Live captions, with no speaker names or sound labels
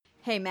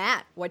Hey,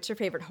 Matt, what's your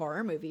favorite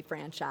horror movie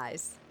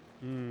franchise?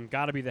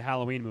 Gotta be the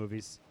Halloween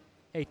movies.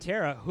 Hey,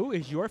 Tara, who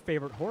is your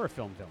favorite horror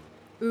film villain?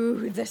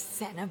 Ooh, the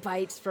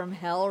Cenobites from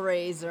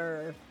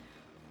Hellraiser.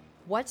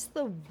 What's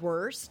the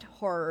worst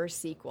horror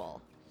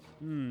sequel?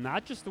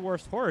 Not just the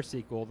worst horror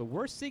sequel, the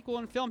worst sequel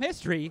in film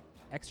history,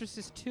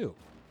 Exorcist 2.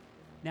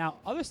 Now,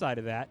 other side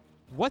of that,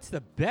 what's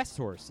the best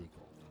horror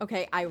sequel?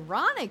 Okay,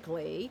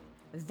 ironically,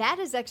 that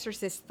is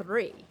Exorcist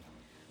 3.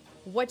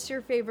 What's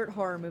your favorite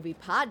horror movie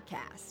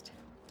podcast?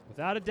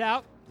 Without a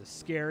doubt, the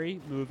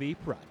Scary Movie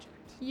Project.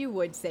 You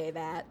would say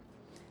that.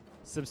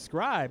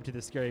 Subscribe to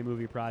the Scary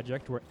Movie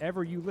Project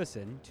wherever you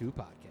listen to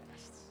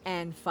podcasts.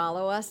 And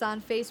follow us on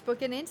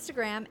Facebook and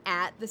Instagram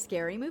at The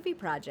Scary Movie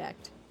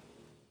Project.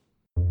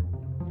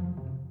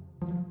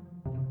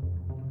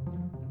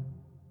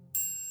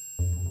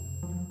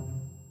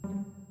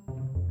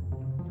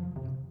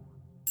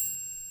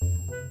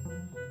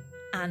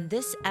 On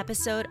this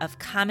episode of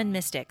Common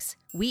Mystics,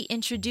 we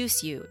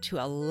introduce you to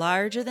a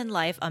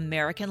larger-than-life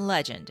American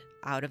legend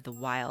out of the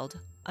wild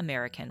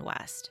American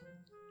West.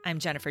 I'm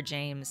Jennifer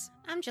James.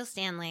 I'm Jill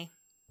Stanley.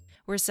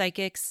 We're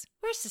psychics.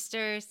 We're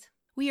sisters.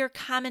 We are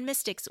common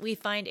mystics. We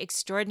find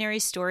extraordinary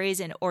stories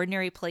in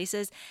ordinary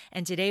places,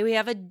 and today we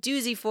have a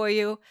doozy for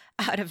you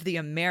out of the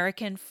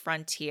American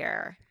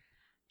frontier.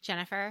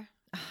 Jennifer,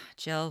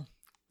 Jill.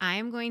 I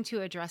am going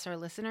to address our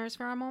listeners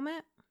for a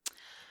moment.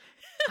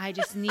 I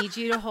just need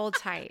you to hold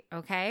tight,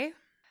 okay?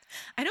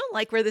 I don't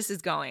like where this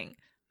is going.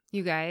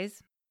 You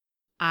guys,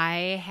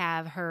 I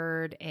have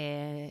heard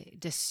a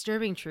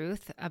disturbing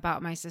truth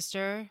about my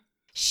sister.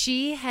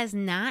 She has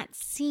not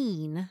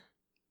seen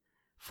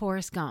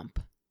Forrest Gump.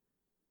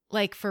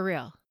 Like, for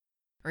real.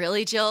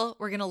 Really, Jill?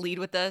 We're going to lead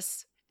with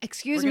this?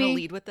 Excuse We're me. going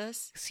to lead with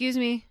this? Excuse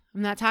me.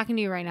 I'm not talking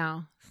to you right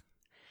now.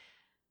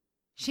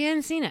 She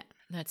hadn't seen it.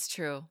 That's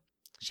true.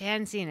 She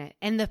hadn't seen it.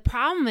 And the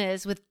problem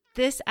is with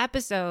this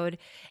episode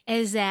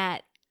is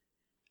that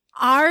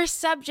our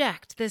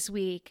subject this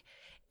week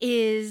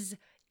is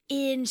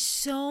in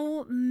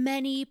so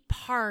many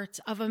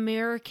parts of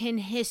American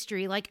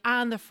history, like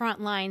on the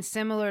front line,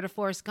 similar to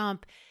Forrest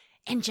Gump.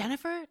 And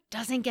Jennifer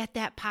doesn't get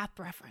that pop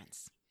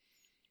reference.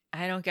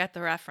 I don't get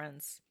the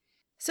reference.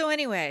 So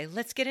anyway,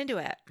 let's get into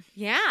it.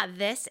 Yeah,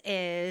 this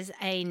is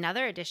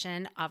another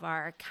edition of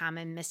our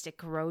Common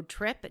Mystic road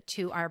trip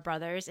to our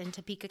brothers in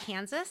Topeka,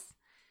 Kansas.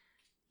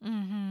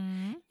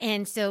 Mm-hmm.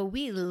 And so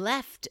we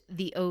left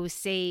the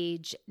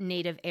Osage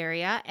Native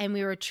area and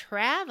we were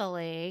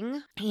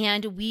traveling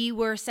and we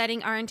were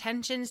setting our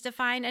intentions to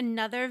find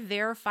another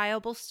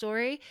verifiable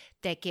story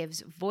that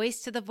gives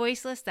voice to the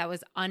voiceless that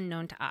was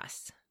unknown to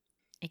us.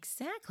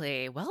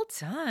 Exactly. Well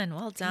done.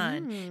 Well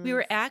done. Mm. We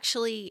were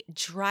actually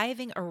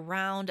driving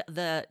around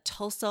the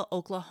Tulsa,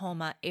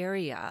 Oklahoma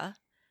area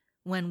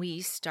when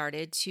we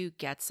started to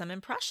get some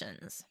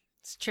impressions.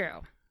 It's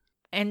true.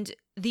 And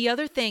the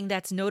other thing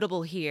that's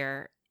notable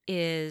here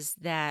is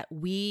that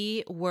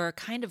we were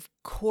kind of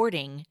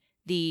courting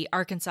the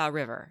Arkansas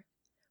River.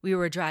 We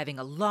were driving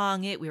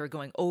along it. We were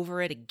going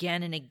over it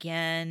again and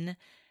again.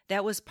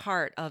 That was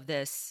part of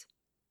this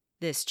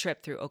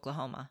trip through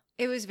Oklahoma.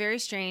 It was very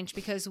strange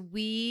because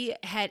we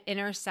had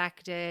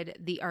intersected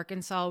the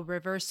Arkansas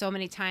River so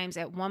many times.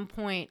 At one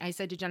point, I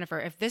said to Jennifer,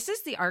 if this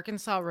is the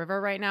Arkansas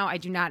River right now, I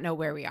do not know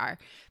where we are,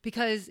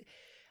 because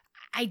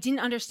I didn't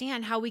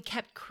understand how we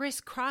kept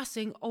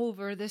crisscrossing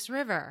over this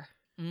river.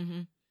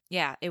 Mm-hmm.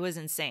 Yeah, it was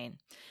insane.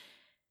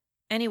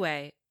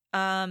 Anyway,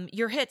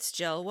 your hits,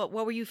 Jill. What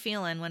were you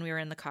feeling when we were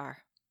in the car?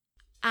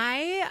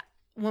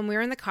 When we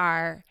were in the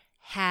car,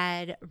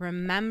 had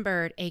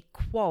remembered a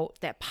quote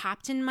that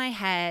popped in my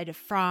head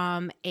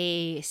from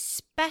a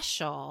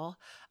special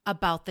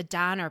about the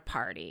Donner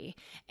Party.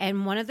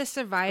 And one of the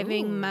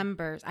surviving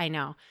members,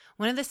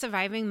 one of the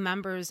surviving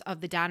members of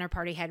the Donner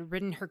Party had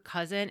written her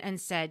cousin and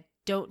said,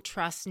 "Don't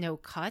trust no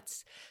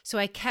cuts." So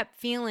I kept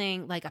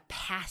feeling like a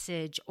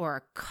passage or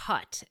a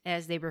cut,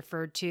 as they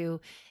referred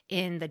to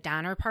in the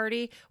Donner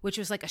Party, which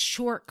was like a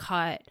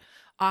shortcut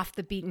off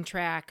the beaten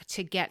track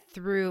to get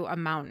through a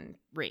mountain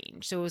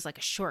range. So it was like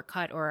a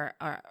shortcut or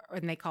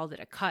and they called it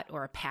a cut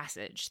or a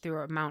passage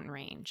through a mountain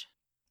range.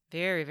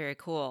 Very, very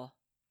cool.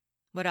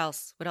 What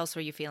else? What else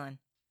were you feeling?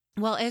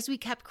 Well, as we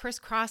kept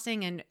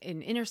crisscrossing and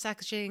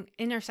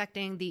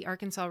intersecting the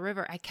Arkansas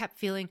River, I kept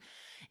feeling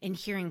and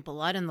hearing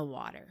blood in the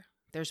water.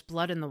 There's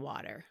blood in the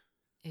water.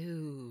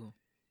 Ooh.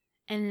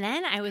 And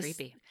then I was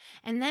creepy.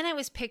 And then I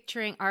was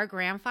picturing our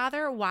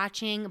grandfather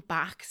watching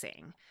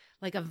boxing,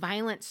 like a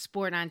violent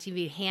sport on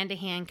TV,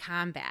 hand-to-hand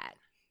combat.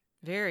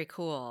 Very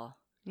cool.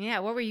 Yeah,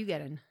 what were you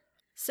getting?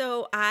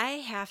 So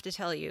I have to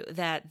tell you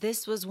that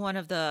this was one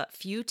of the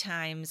few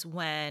times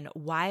when,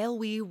 while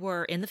we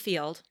were in the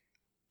field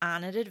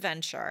on an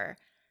adventure,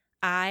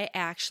 I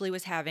actually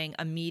was having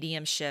a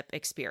mediumship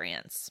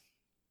experience.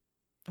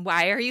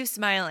 Why are you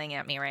smiling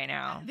at me right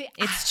now?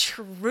 It's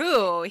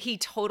true. He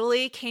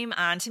totally came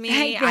on to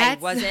me. I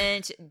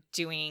wasn't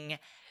doing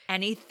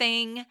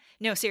anything.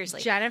 No,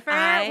 seriously. Jennifer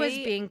was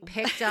being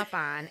picked up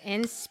on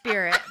in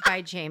spirit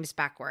by James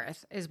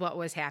Beckworth is what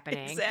was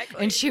happening.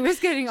 Exactly. And she was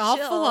getting all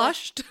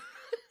flushed.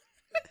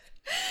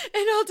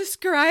 And all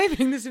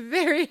describing this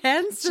very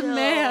handsome Jill.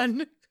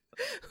 man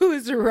who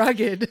is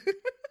rugged.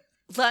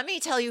 Let me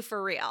tell you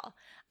for real.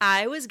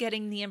 I was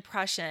getting the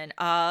impression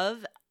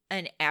of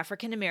an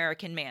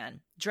African-American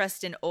man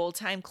dressed in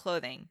old-time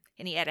clothing,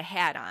 and he had a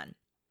hat on,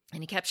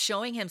 and he kept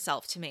showing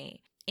himself to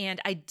me,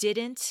 and I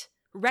didn't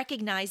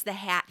recognize the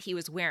hat he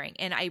was wearing.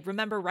 And I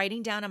remember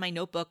writing down on my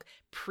notebook,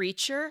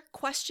 preacher, ?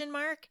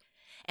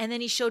 And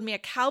then he showed me a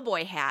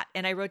cowboy hat,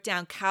 and I wrote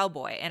down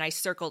cowboy, and I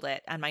circled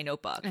it on my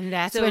notebook. And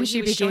that's So when he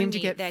she was showing began to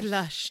me get that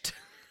flushed.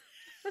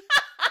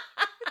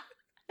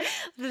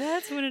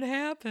 That's when it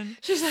happened.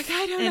 She's like,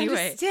 I don't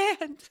Anyway.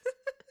 understand.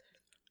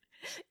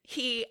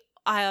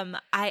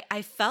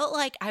 I felt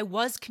like I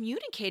was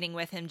communicating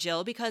with him,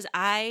 Jill, because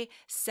I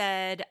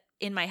said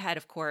in my head,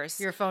 of course,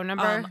 Your phone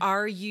number?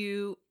 are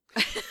you...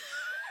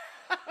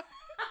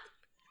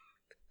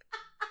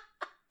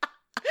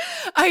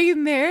 Are you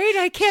married?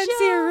 I can't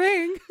see a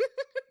ring.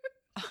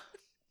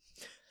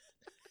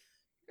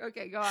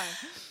 Okay, go on.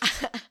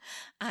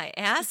 I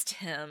asked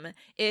him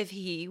if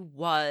he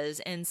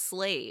was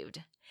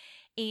enslaved.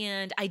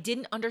 And I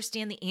didn't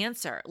understand the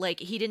answer. Like,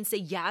 he didn't say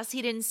yes,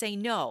 he didn't say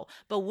no.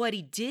 But what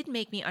he did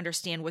make me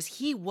understand was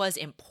he was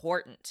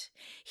important.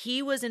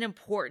 He was an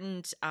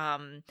important,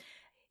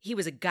 he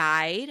was a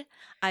guide.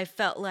 I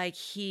felt like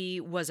he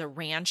was a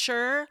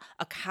rancher,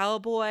 a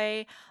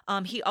cowboy.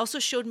 He also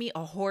showed me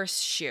a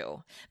horseshoe,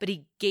 but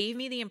he gave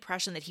me the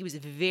impression that he was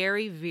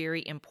very,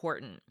 very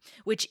important,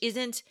 which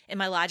isn't, in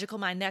my logical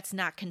mind, that's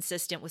not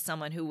consistent with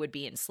someone who would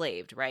be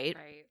enslaved, right?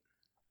 Right.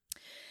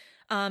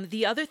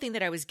 The other thing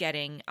that I was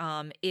getting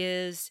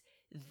is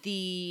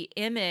the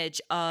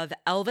image of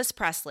Elvis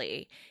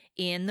Presley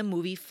in the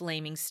movie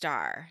Flaming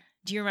Star.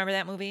 Do you remember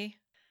that movie?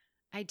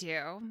 I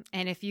do.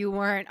 And if you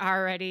weren't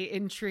already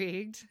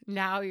intrigued,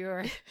 now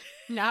you're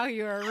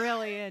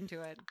really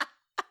into it.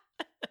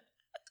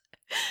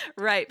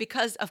 Right,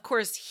 because of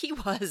course he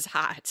was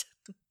hot.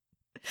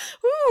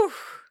 Woo.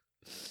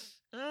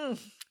 Let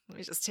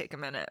me just take a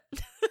minute.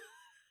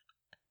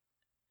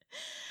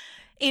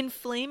 In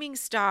Flaming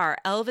Star,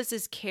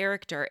 Elvis's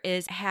character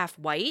is half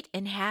white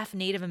and half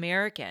Native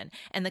American,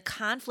 and the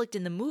conflict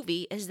in the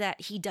movie is that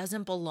he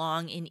doesn't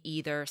belong in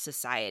either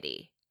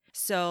society.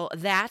 So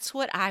that's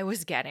what I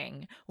was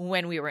getting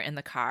when we were in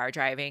the car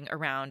driving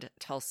around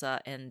Tulsa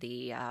in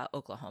the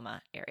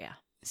Oklahoma area.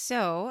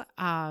 So,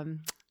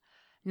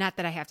 not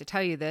that I have to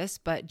tell you this,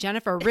 but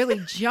Jennifer really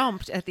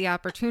jumped at the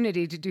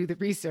opportunity to do the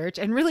research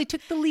and really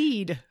took the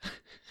lead.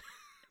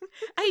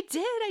 I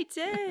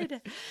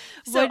did.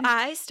 So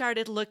I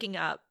started looking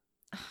up.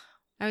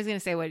 I was going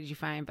to say, what did you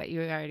find? But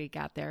you already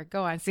got there.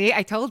 Go on. See,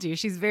 I told you.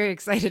 She's very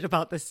excited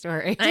about this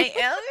story. I am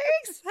very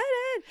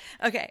excited.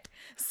 Okay.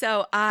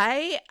 So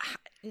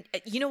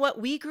you know what?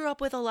 We grew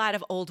up with a lot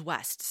of Old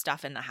West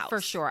stuff in the house.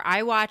 For sure.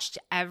 I watched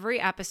every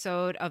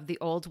episode of The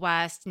Old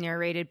West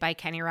narrated by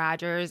Kenny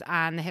Rogers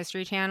on the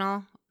History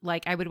Channel.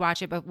 Like, I would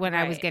watch it but when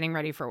I was Right. getting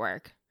ready for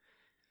work.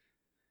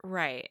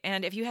 Right.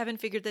 And if you haven't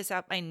figured this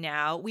out by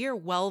now, we are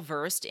well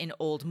versed in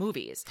old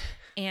movies.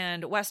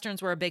 And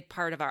Westerns were a big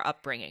part of our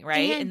upbringing,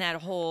 right? And in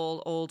that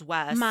whole Old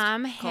West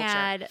Mom culture.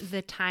 had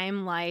the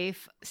Time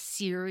Life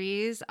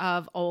series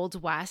of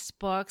Old West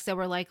books that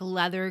were like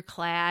leather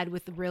clad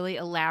with really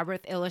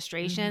elaborate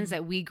illustrations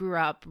that we grew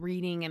up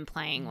reading and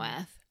playing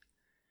with.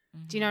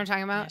 Do you know what I'm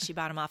talking Yeah, about? she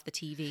bought them off the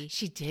TV.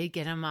 She did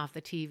get them off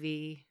the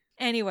TV.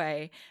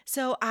 Anyway,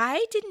 so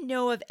I didn't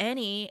know of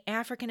any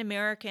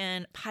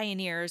African-American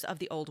pioneers of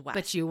the Old West.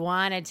 But you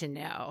wanted to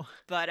know.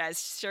 But I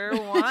sure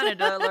wanted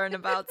to learn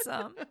about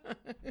some.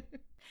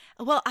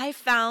 Well, I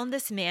found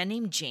this man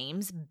named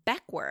James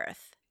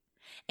Beckwourth.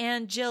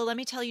 And Jill, let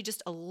me tell you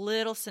just a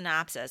little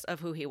synopsis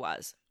of who he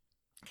was.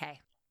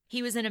 Okay.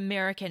 He was an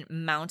American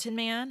mountain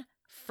man,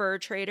 fur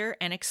trader,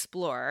 and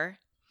explorer.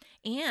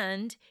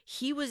 And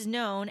he was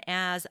known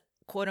as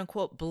quote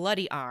unquote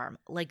Bloody Arm,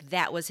 like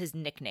that was his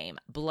nickname,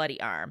 Bloody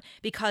Arm,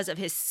 because of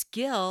his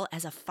skill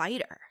as a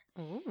fighter.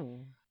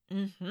 Ooh.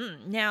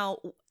 Now,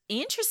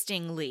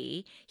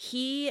 interestingly,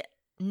 he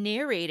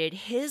narrated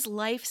his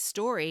life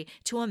story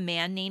to a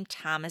man named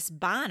Thomas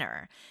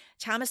Bonner.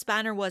 Thomas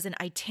Bonner was an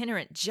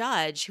itinerant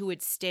judge who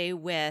would stay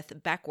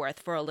with Beckwourth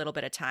for a little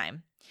bit of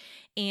time.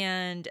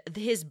 And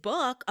his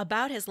book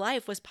about his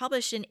life was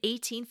published in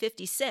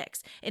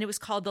 1856, and it was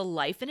called The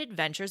Life and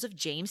Adventures of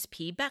James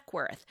P.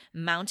 Beckwourth,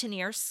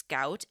 Mountaineer,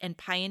 Scout, and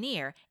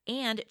Pioneer,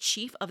 and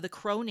Chief of the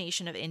Crow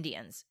Nation of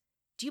Indians.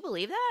 Do you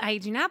believe that? I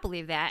do not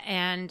believe that.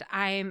 And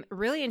I'm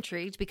really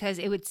intrigued because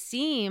it would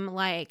seem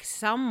like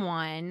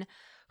someone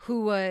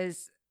who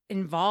was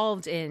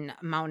involved in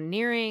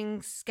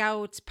mountaineering,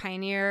 scouts,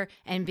 pioneer,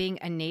 and being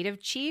a native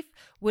chief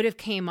would have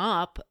came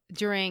up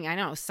during, I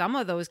don't know, some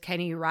of those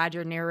Kenny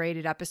Roger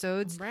narrated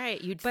episodes. Right,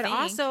 you'd But think.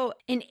 also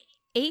in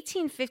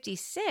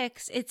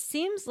 1856, it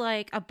seems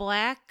like a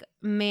black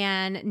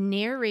man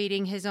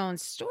narrating his own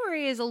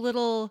story is a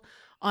little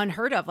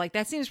unheard of. Like,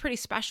 that seems pretty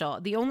special.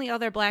 The only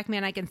other black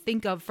man I can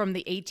think of from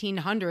the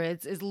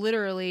 1800s is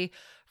literally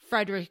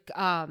Frederick,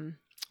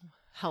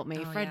 Help me.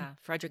 Oh, yeah.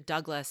 Frederick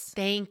Douglass.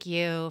 Thank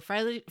you.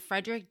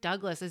 Frederick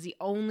Douglass is the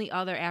only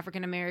other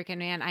African American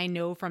man I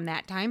know from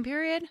that time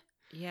period.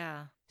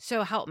 Yeah.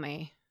 So help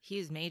me.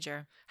 He's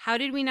major. How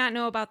did we not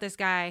know about this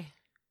guy?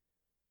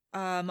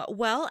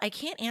 Well, I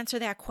can't answer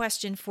that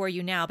question for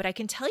you now, but I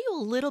can tell you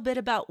a little bit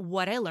about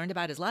what I learned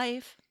about his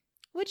life.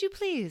 Would you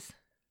please?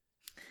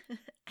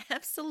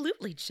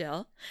 Absolutely,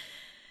 Jill.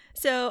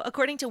 So,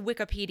 according to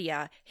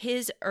Wikipedia,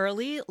 his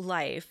early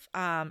life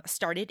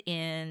started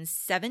in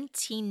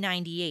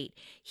 1798.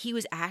 He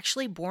was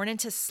actually born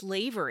into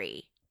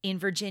slavery in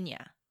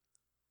Virginia.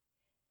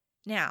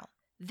 Now,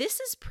 this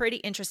is pretty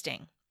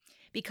interesting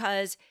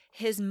because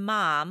his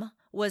mom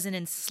was an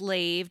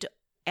enslaved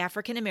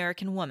African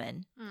American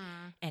woman,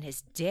 and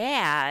his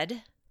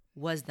dad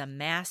was the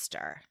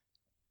master.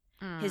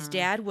 His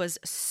dad was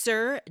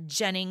Sir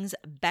Jennings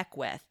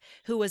Beckwith,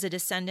 who was a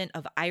descendant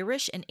of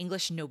Irish and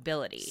English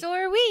nobility. So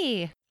are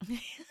we.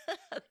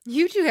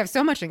 You two have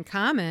so much in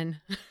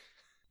common.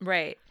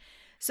 Right.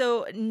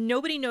 So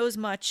nobody knows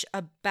much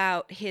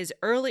about his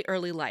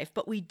early life,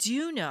 but we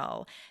do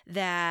know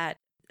that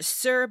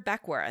Sir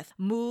Beckwith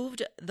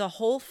moved the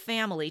whole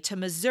family to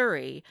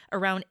Missouri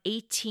around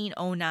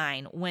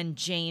 1809 when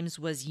James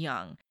was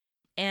young.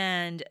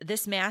 And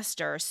this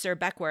master, Sir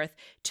Beckwith,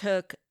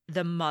 took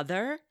the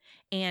mother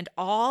and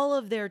all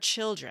of their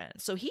children.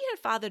 So he had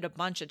fathered a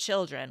bunch of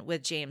children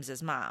with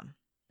James's mom.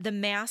 The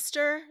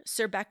master,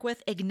 Sir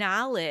Beckwith,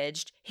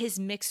 acknowledged his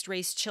mixed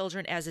race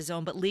children as his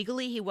own, but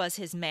legally he was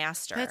his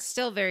master. That's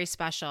still very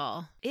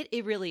special.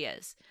 It really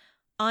is.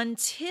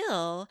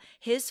 Until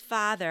his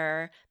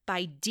father,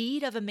 by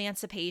deed of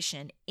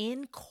emancipation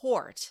in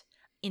court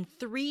in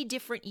 3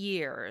 different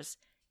years,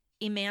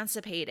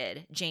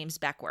 emancipated James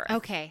Beckwith.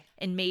 Okay.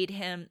 And made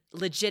him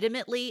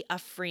legitimately a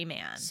free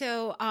man.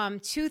 So,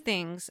 2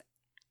 things.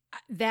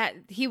 That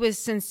he was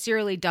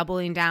sincerely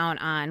doubling down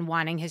on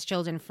wanting his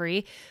children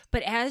free.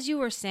 But as you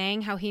were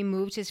saying how he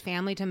moved his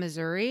family to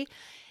Missouri,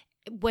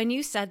 when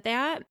you said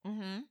that,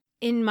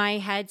 in my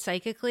head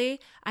psychically,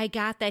 I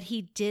got that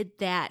he did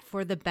that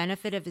for the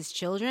benefit of his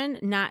children,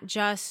 not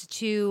just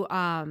to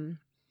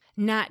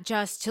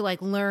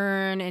like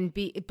learn and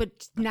be,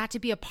 but not to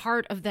be a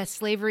part of the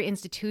slavery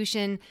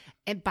institution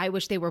by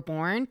which they were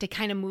born, to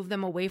kind of move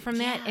them away from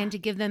that and to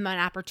give them an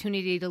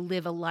opportunity to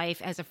live a life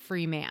as a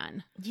free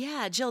man.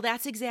 Yeah, Jill,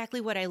 that's exactly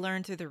what I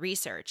learned through the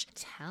research.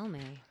 Tell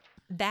me.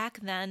 Back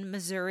then,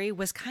 Missouri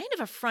was kind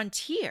of a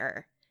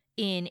frontier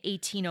in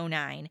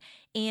 1809.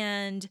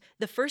 And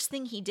the first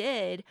thing he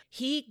did,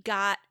 he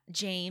got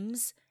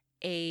James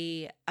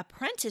a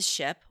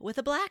apprenticeship with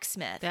a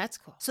blacksmith. That's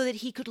cool. So that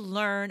he could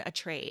learn a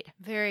trade.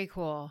 Very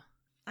cool.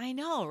 I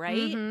know, right?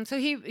 Mm-hmm. So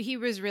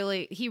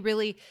he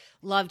really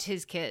loved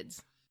his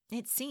kids.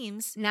 It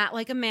seems. Not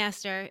like a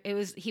master.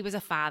 He was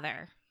a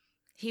father.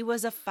 He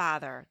was a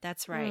father.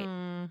 That's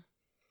right.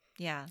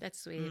 Yeah. That's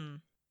sweet.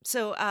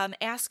 So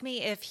ask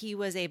me if he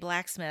was a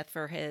blacksmith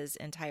for his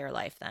entire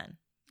life then.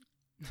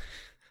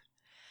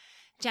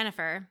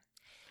 Jennifer.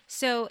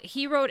 So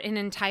he wrote an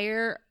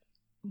entire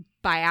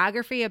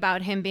biography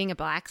about him being a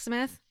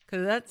blacksmith?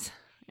 Because that's,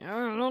 I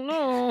don't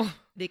know.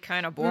 Be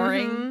kind of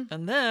boring.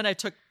 And then I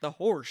took the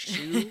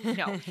horseshoe.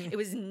 No, it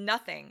was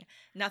nothing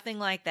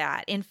like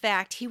that. In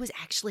fact, he was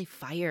actually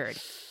fired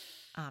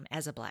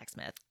as a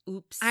blacksmith.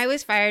 Oops. I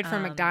was fired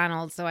from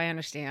McDonald's, so I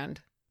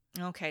understand.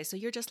 Okay, so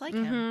you're just like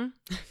him.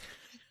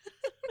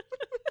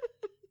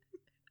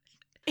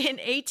 In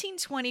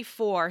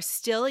 1824,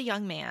 still a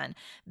young man,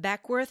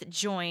 Beckwith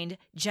joined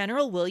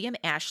General William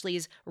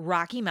Ashley's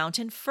Rocky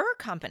Mountain Fur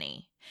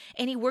Company,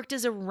 and he worked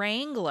as a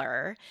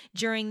wrangler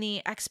during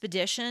the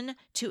expedition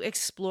to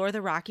explore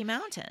the Rocky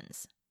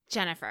Mountains.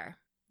 Jennifer.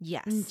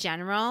 Yes.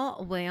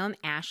 General William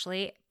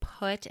Ashley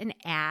put an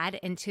ad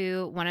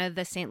into one of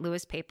the St.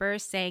 Louis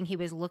papers saying he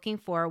was looking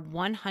for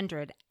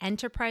 100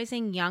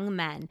 enterprising young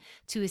men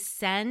to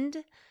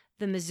ascend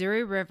the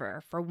Missouri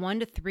River for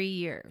 1 to 3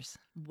 years.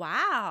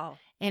 Wow.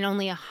 And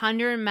only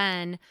 100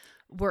 men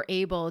were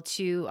able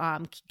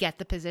to get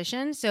the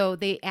position. So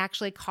they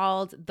actually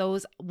called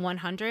those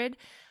 100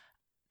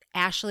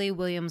 Ashley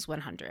Williams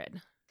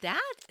 100.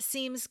 That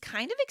seems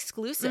kind of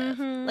exclusive.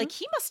 Like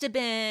he must have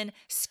been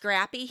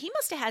scrappy. He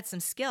must have had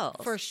some skills.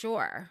 For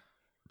sure.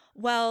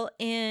 Well,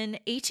 in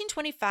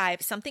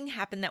 1825, something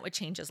happened that would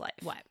change his life.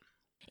 What?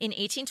 In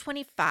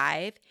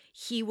 1825,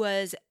 he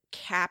was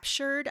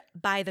captured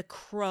by the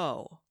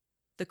Crow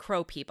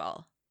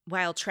people,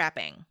 while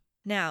trapping.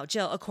 Now,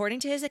 Jill, according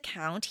to his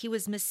account, he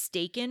was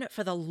mistaken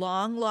for the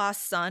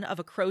long-lost son of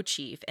a Crow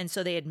chief, and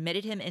so they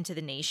admitted him into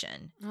the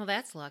nation. Well,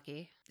 that's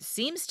lucky.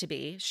 Seems to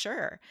be,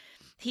 sure.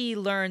 He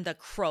learned the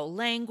Crow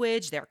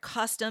language, their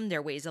custom,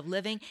 their ways of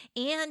living,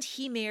 and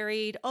he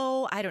married,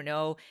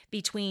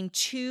 between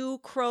 2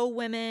 Crow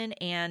women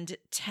and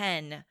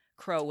 10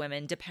 Crow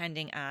women,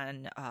 depending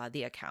on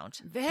the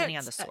account, depending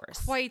on the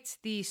source. Quite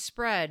the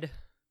spread.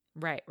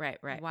 Right. Wow.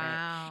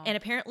 Right. And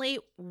apparently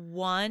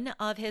one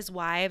of his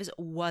wives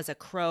was a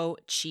Crow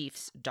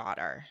chief's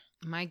daughter.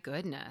 My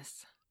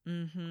goodness.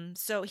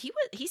 So he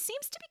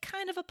seems to be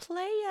kind of a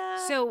player.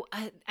 So,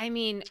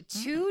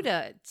 2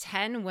 to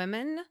 10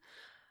 women.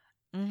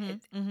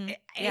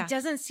 It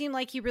doesn't seem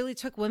like he really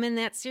took women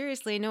that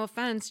seriously. No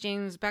offense,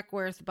 James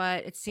Beckworth,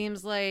 but it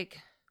seems like,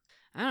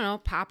 I don't know,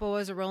 Papa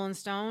was a Rolling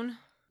Stone.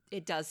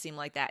 It does seem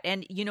like that.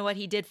 And you know what?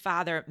 He did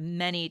father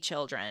many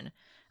children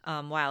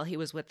while he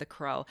was with the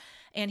Crow.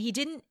 And he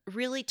didn't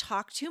really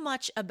talk too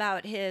much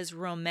about his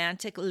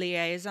romantic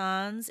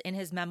liaisons in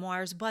his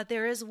memoirs, but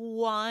there is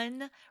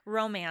one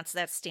romance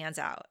that stands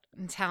out.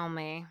 Tell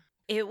me.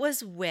 It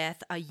was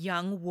with a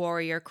young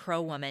warrior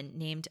Crow woman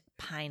named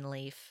Pine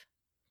Leaf.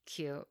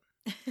 Cute.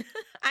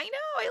 I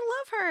know. I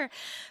love her.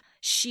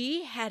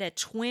 She had a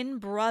twin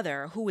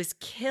brother who was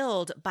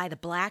killed by the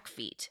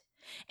Blackfeet.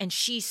 And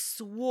she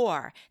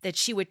swore that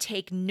she would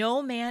take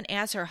no man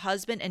as her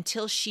husband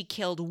until she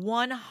killed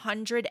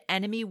 100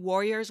 enemy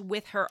warriors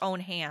with her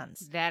own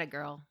hands. That a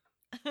girl.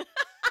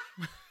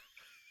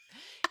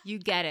 You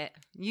get it.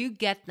 You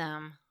get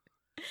them.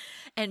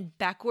 And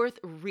Beckworth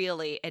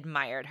really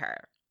admired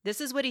her.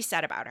 This is what he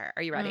said about her.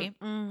 Are you ready?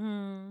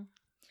 Mm-hmm.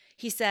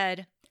 He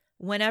said,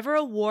 whenever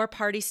a war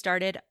party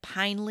started,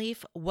 Pine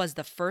Leaf was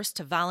the first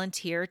to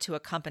volunteer to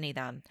accompany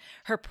them.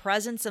 Her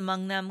presence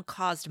among them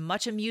caused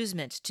much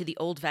amusement to the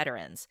old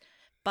veterans.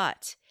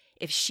 But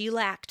if she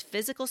lacked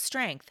physical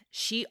strength,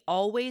 she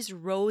always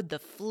rode the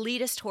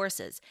fleetest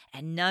horses,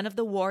 and none of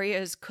the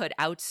warriors could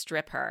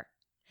outstrip her.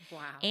 Wow.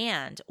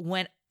 And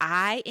when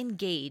I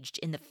engaged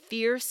in the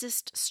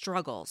fiercest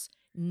struggles,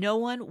 no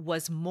one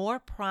was more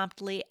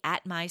promptly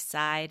at my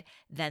side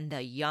than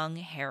the young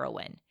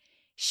heroine.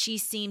 She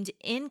seemed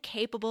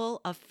incapable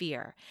of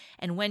fear,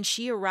 and when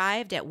she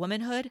arrived at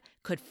womanhood,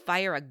 could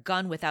fire a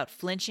gun without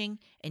flinching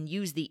and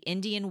use the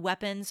Indian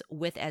weapons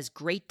with as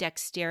great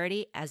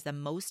dexterity as the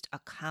most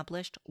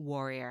accomplished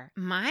warrior.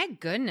 My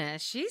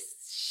goodness,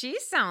 she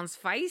sounds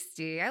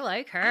feisty. I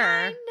like her.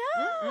 I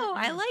know.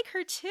 I like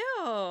her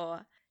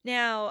too.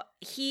 Now,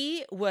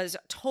 he was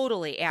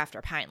totally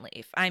after Pine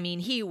Leaf. I mean,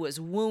 he was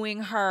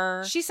wooing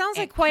her. She sounds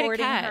like and quite a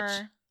courting catch.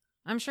 her.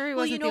 I'm sure he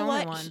Well, wasn't you know the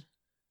only what? one.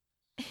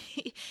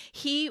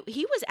 He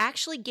was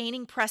actually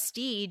gaining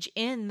prestige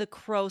in the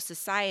Crow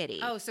Society.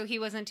 Oh, so he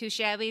wasn't too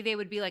shabby. They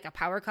would be like a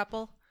power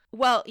couple.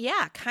 Well,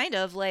 yeah, kind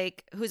of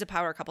like who's a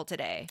power couple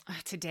today?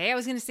 Today I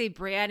was going to say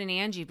Brad and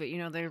Angie, but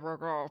they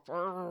were.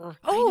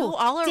 I know,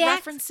 all our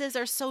references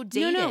are so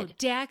dated. No,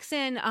 Dax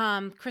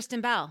and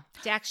Kristen Bell.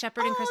 Dax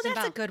Shepard and Kristen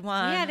Bell. That's a good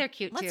one. Yeah, they're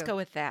cute too. Let's go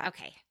with that.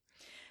 Okay.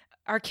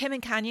 Are Kim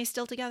and Kanye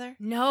still together?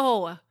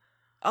 No.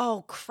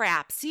 Oh,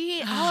 crap.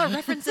 See, all our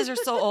references are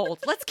so old.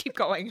 Let's keep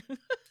going.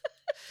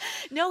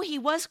 No, he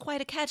was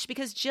quite a catch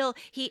because, Jill,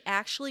 he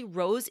actually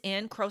rose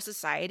in Crow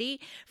Society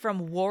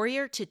from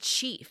warrior to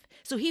chief.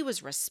 So he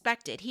was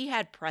respected. He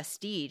had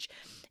prestige.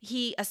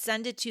 He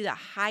ascended to the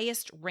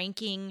highest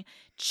ranking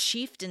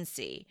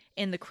chieftaincy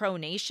in the Crow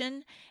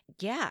Nation.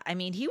 Yeah, I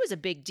mean, he was a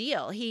big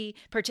deal. He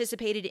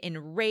participated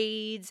in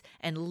raids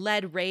and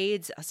led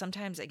raids,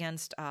 sometimes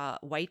against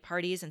white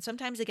parties and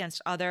sometimes against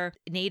other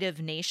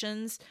native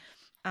nations.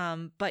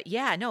 But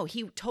yeah, no,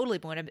 he totally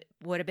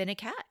would have been a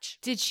catch.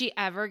 Did she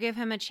ever give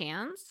him a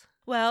chance?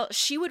 Well,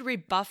 she would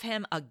rebuff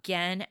him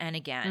again and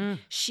again.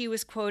 She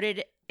was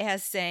quoted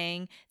as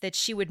saying that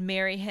she would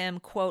marry him,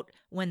 quote,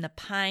 when the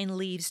pine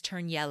leaves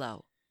turn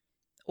yellow,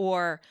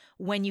 or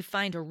when you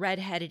find a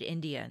red-headed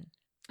Indian.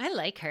 I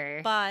like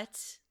her.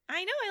 But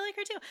I know, I like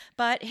her too.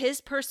 But his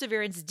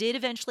perseverance did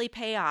eventually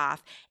pay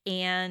off,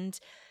 and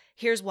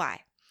here's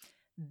why.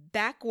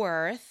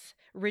 Beckworth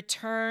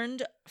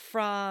returned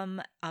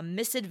from a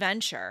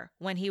misadventure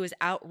when he was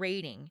out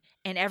raiding,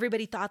 and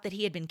everybody thought that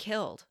he had been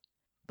killed.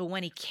 But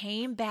when he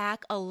came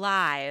back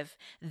alive,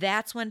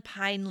 that's when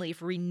Pine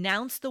Leaf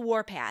renounced the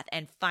warpath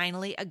and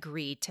finally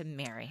agreed to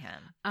marry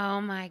him. Oh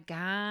my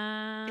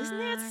God. Isn't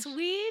that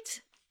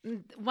sweet?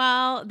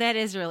 Well, that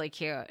is really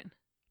cute.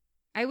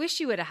 I wish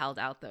you would have held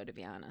out, though, to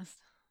be honest.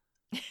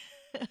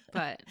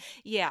 But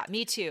yeah,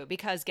 me too,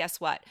 because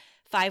guess what?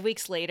 5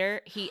 weeks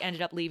later, he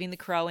ended up leaving the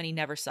Crow and he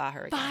never saw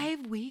her again.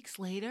 5 weeks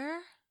later?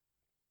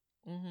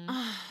 Mm-hmm.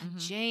 Oh,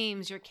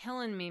 James, you're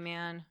killing me,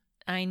 man.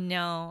 I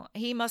know.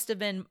 He must have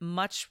been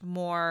much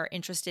more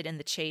interested in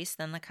the chase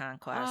than the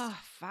conquest. Oh,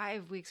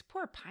 5 weeks.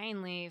 Poor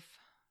Pine Leaf.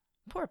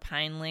 Poor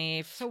Pine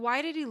Leaf. So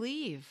why did he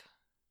leave?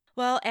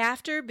 Well,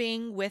 after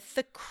being with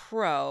the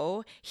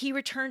Crow, he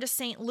returned to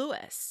St.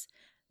 Louis.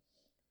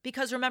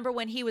 Because remember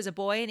when he was a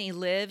boy and he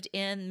lived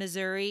in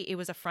Missouri, it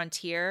was a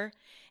frontier,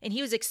 and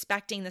he was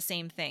expecting the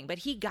same thing. But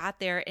he got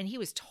there and he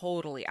was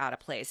totally out of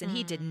place, and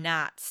he did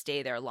not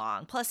stay there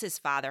long. Plus, his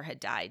father had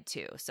died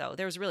too. So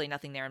there was really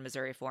nothing there in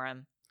Missouri for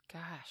him.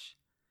 Gosh.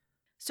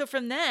 So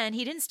from then,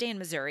 he didn't stay in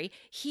Missouri.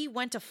 He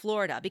went to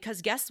Florida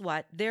because guess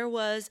what? There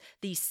was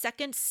the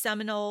Second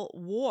Seminole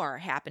War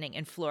happening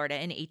in Florida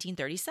in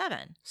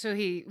 1837. So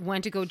he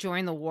went to go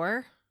join the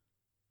war?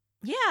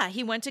 Yeah,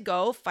 he went to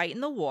go fight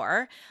in the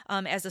war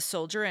as a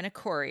soldier and a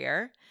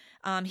courier.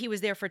 He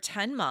was there for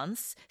 10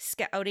 months,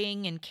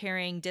 scouting and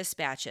carrying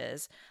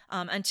dispatches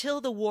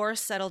until the war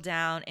settled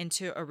down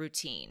into a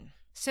routine.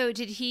 So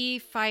did he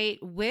fight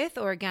with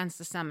or against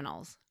the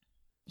Seminoles?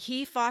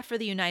 He fought for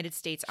the United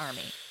States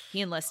Army. He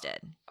enlisted.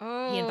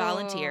 Oh. He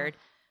volunteered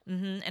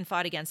and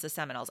fought against the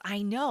Seminoles.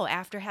 I know,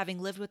 after having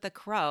lived with the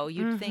Crow,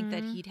 you'd think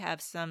that he'd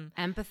have some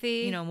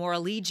Empathy. more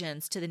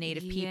allegiance to the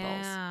native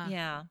peoples.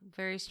 Yeah.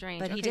 Very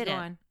strange. But he Okay, go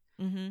didn't.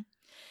 on.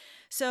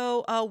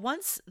 So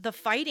once the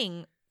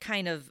fighting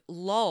kind of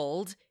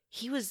lulled,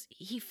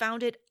 he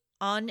found it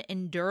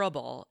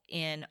unendurable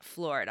in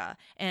Florida.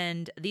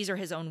 And these are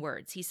his own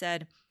words. He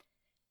said,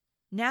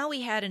 "Now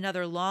we had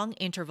another long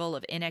interval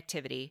of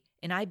inactivity,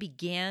 and I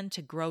began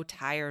to grow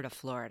tired of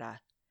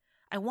Florida.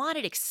 I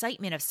wanted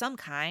excitement of some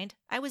kind.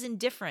 I was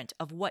indifferent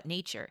of what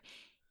nature,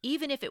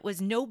 even if it was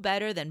no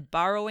better than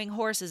borrowing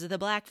horses of the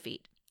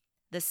Blackfeet.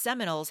 The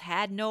Seminoles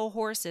had no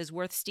horses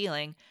worth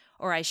stealing,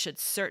 or I should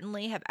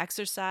certainly have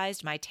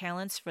exercised my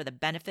talents for the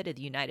benefit of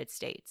the United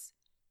States."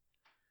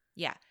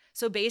 Yeah.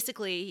 So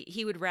basically,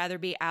 he would rather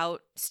be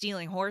out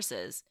stealing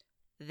horses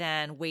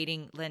than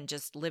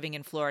just living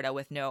in Florida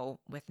with no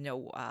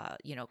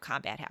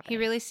combat happening. He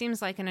really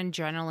seems like an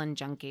adrenaline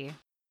junkie.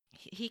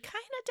 He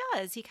kind of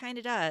does. He kind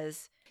of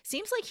does.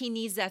 Seems like he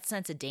needs that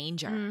sense of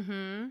danger.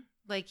 Mm-hmm.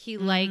 Like he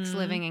likes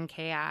living in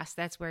chaos.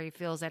 That's where he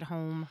feels at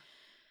home.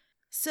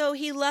 So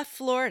he left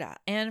Florida,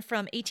 and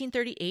from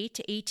 1838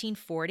 to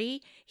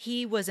 1840,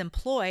 he was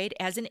employed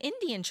as an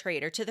Indian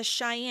trader to the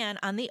Cheyenne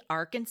on the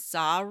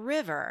Arkansas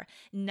River.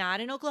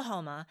 Not in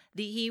Oklahoma.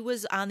 He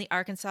was on the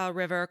Arkansas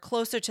River,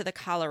 closer to the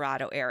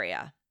Colorado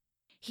area.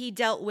 He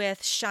dealt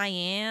with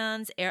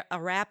Cheyennes,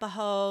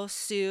 Arapaho,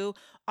 Sioux,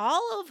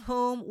 all of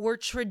whom were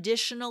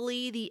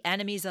traditionally the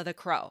enemies of the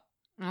Crow.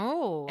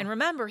 Oh. And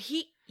remember,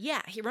 he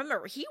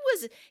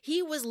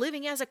was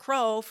living as a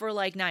Crow for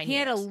like 9 years. He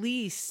had at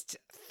least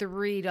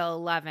 3 to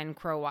 11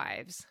 Crow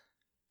wives.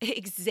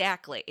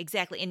 Exactly.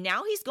 And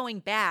now he's going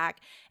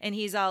back and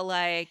he's all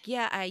like,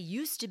 "Yeah, I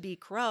used to be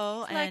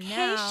Crow." It's and like,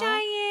 now... "Hey,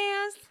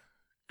 Cheyennes,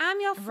 I'm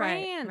your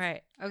friend."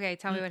 Right. Okay,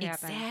 tell me what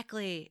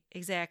happened.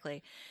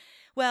 Exactly.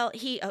 Well,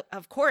 he,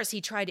 of course,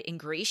 he tried to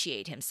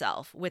ingratiate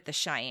himself with the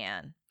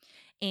Cheyenne.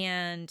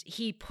 And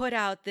he put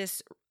out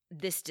this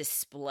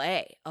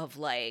display of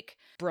like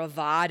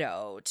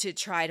bravado to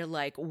try to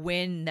like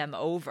win them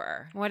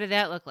over. What did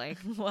that look like?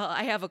 Well,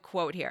 I have a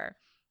quote here.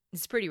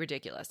 It's pretty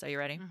ridiculous. Are you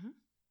ready? Mm-hmm.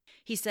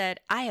 He said,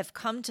 "I have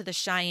come to the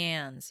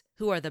Cheyennes,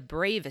 who are the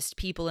bravest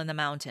people in the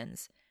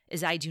mountains,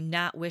 as I do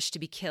not wish to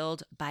be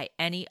killed by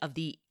any of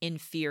the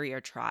inferior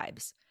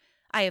tribes.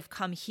 I have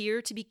come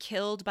here to be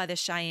killed by the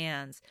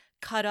Cheyennes,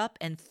 cut up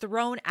and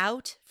thrown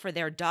out for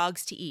their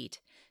dogs to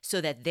eat, so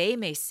that they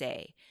may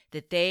say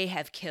that they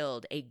have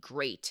killed a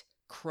great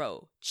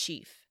Crow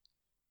chief."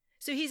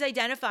 So he's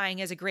identifying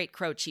as a great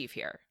Crow chief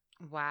here.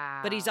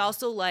 Wow. But he's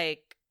also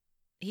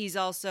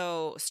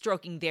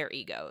stroking their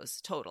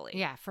egos, totally.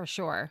 Yeah, for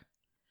sure.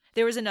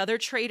 There was another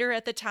trader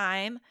at the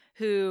time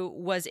who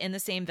was in the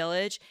same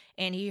village,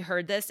 and he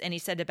heard this, and he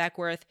said to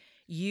Beckworth,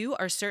 "You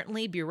are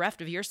certainly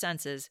bereft of your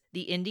senses.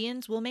 The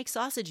Indians will make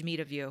sausage meat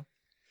of you."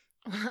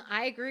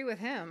 I agree with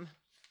him.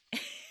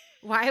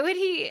 Why would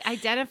he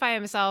identify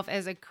himself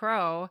as a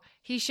Crow?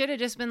 He should have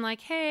just been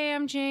like, "Hey,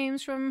 I'm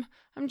James from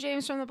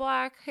the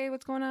Block. Hey,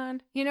 what's going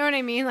on?" You know what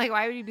I mean? Like,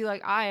 why would he be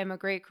like, "I am a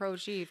great Crow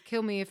chief.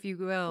 Kill me if you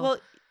will."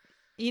 Well,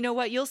 you know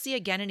what? You'll see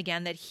again and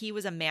again that he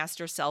was a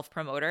master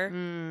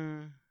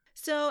self-promoter.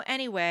 So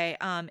anyway,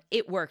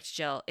 it worked,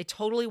 Jill. It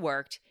totally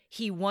worked.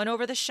 He won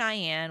over the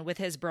Cheyenne with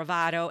his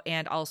bravado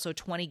and also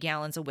 20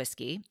 gallons of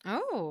whiskey.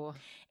 Oh.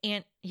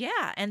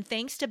 And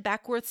thanks to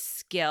Beckworth's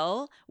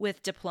skill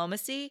with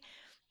diplomacy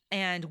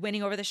and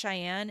winning over the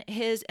Cheyenne,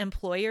 his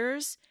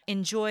employers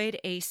enjoyed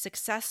a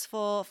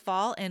successful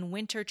fall and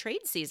winter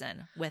trade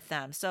season with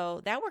them.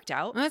 So that worked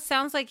out. Well, it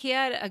sounds like he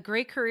had a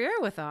great career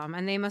with them,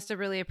 and they must have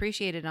really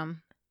appreciated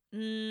him.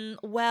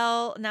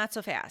 Well, not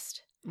so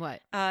fast.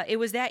 What? It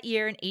was that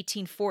year in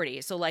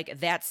 1840. So like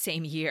that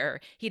same year,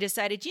 he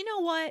decided, you know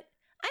what?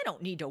 I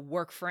don't need to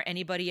work for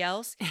anybody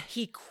else.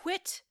 He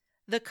quit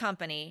the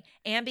company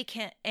and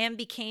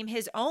became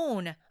his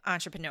own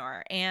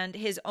entrepreneur and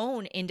his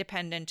own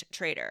independent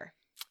trader.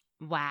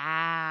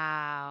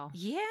 Wow.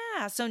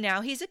 Yeah. So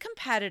now he's a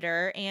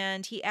competitor,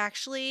 and he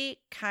actually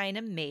kind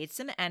of made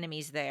some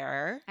enemies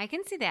there. I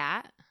can see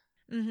that.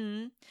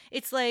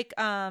 It's like,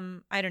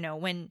 I don't know,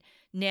 when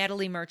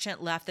Natalie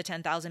Merchant left the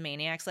 10,000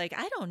 Maniacs, like,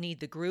 I don't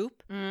need the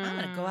group. I'm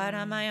going to go out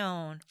on my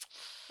own.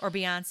 Or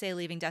Beyonce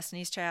leaving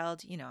Destiny's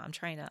Child. You know, I'm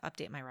trying to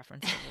update my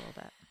references a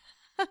little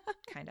bit.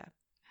 Kind of.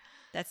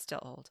 That's still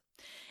old.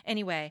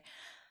 Anyway,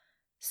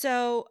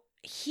 so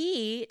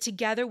he,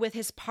 together with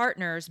his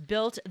partners,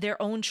 built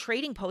their own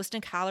trading post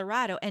in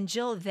Colorado. And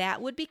Jill,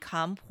 that would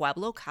become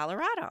Pueblo,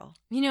 Colorado.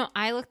 You know,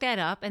 I looked that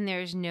up, and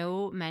there's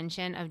no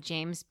mention of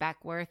James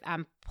Beckworth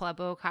on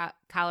Pueblo,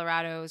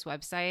 Colorado's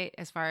website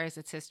as far as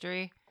its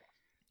history.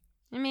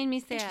 It made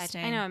me sad.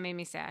 Interesting. I know, it made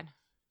me sad.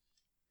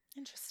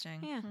 Interesting.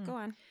 Yeah, go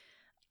on.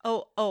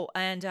 Oh,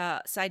 and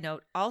side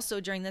note,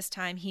 also during this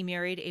time, he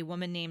married a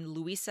woman named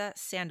Louisa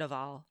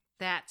Sandoval.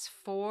 That's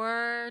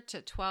 4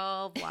 to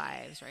 12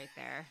 wives right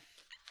there.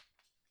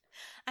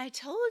 I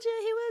told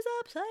you he was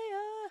a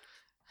player.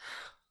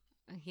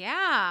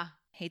 Yeah.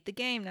 Hate the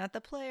game, not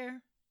the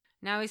player.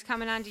 Now he's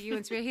coming on to you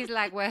and he's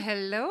like, well,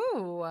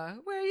 hello.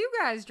 Where are you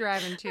guys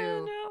driving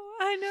to?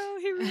 I know,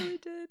 he really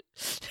did.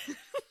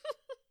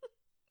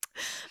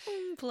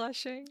 I'm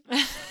blushing.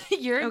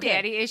 Your Okay.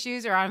 daddy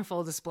issues are on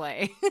full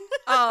display.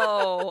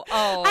 Oh.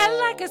 I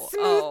like a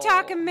smooth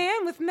talking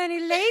man with many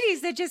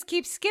ladies that just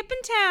keep skipping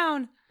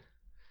town.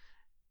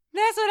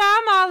 That's what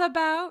I'm all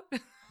about.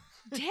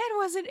 Dad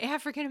wasn't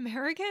African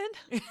American?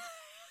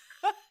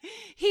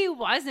 He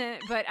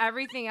wasn't, but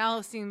everything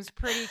else seems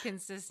pretty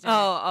consistent.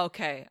 Oh,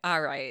 okay.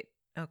 All right.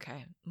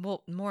 Okay.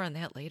 Well, more on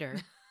that later.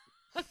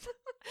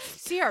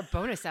 See our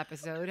bonus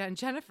episode on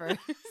Jennifer's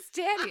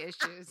daddy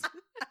issues.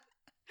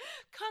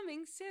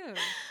 Coming soon.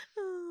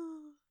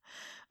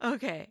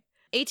 Okay.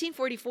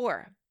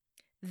 1844.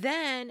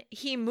 Then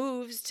he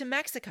moves to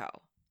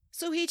Mexico.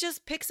 So he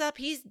just picks up,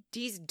 he's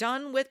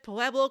done with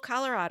Pueblo,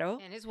 Colorado.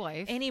 And his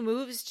wife. And he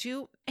moves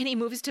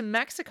to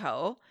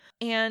Mexico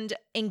and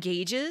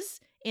engages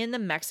in the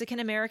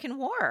Mexican-American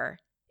War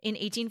in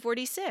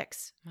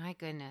 1846. My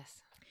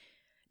goodness.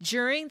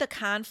 During the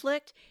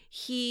conflict,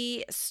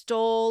 he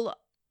stole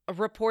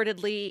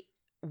reportedly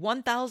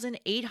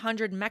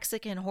 1,800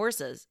 Mexican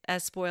horses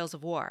as spoils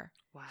of war.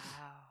 Wow.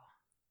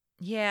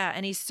 Yeah,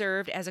 and he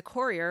served as a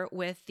courier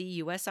with the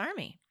U.S.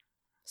 Army.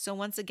 So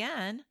once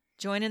again,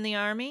 joining the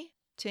Army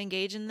to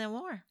engage in the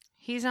war.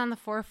 He's on the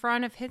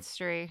forefront of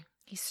history.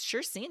 He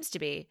sure seems to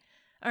be.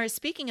 All right,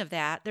 speaking of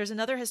that, there's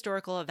another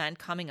historical event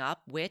coming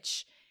up,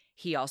 which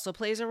he also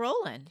plays a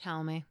role in.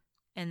 Tell me.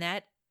 And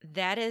that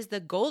is the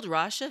gold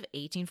rush of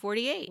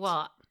 1848.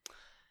 Well,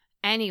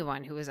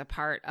 anyone who was a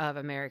part of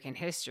American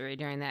history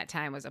during that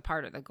time was a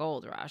part of the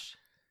gold rush.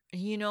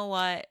 You know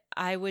what?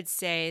 I would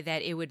say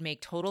that it would make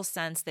total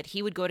sense that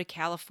he would go to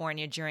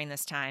California during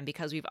this time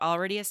because we've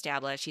already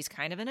established he's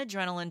kind of an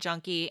adrenaline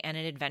junkie and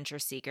an adventure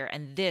seeker,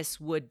 and this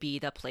would be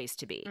the place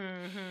to be.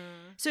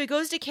 Mm-hmm. So he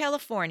goes to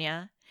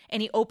California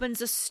and he opens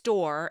a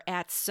store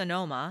at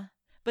Sonoma,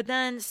 but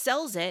then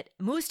sells it,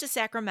 moves to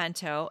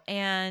Sacramento,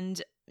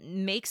 and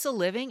makes a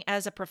living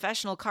as a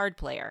professional card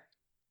player.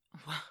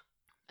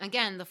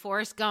 Again, the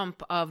Forrest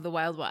Gump of the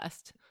Wild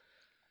West.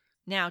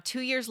 Now, 2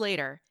 years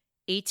later,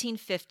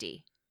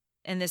 1850,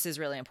 and this is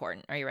really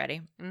important. Are you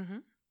ready? Mm-hmm.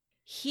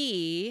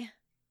 He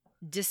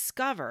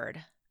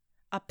discovered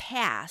a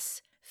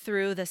pass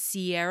through the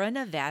Sierra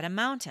Nevada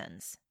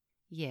mountains.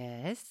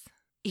 Yes.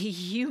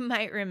 You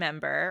might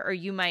remember, or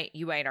you might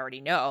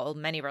already know,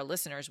 many of our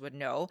listeners would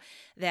know,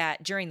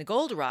 that during the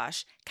gold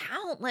rush,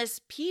 countless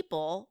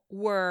people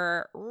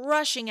were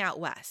rushing out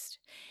west.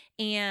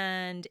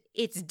 And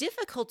it's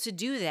difficult to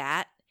do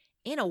that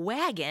in a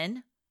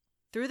wagon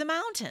through the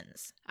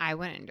mountains. I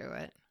wouldn't do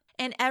it.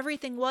 And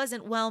everything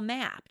wasn't well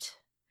mapped.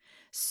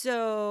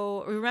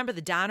 So remember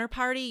the Donner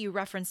Party? You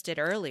referenced it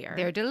earlier.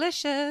 They're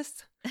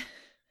delicious.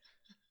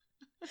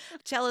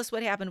 Tell us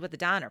what happened with the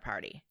Donner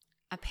Party.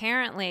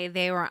 Apparently,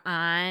 they were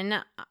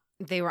on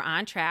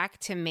track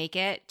to make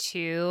it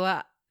to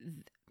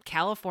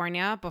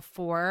California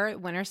before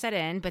winter set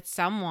in, but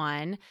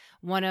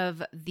one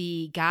of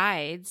the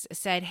guides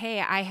said,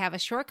 "Hey, I have a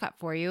shortcut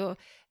for you.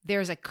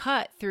 There's a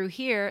cut through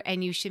here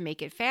and you should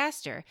make it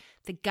faster."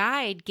 The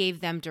guide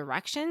gave them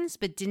directions,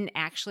 but didn't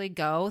actually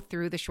go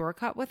through the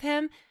shortcut with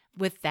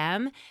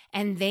them,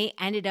 and they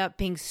ended up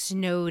being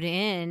snowed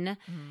in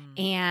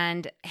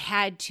and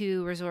had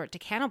to resort to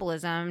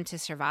cannibalism to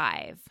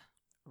survive.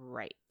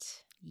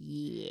 Right.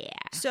 Yeah.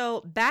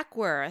 So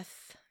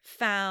Backworth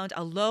found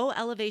a low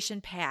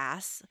elevation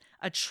pass,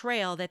 a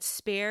trail that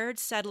spared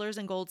settlers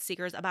and gold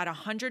seekers about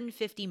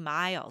 150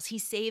 miles. He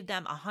saved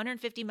them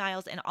 150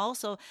 miles and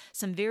also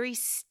some very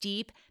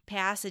steep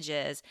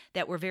passages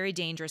that were very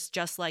dangerous,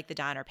 just like the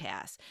Donner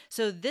Pass.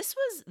 So this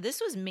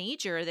was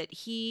major that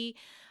he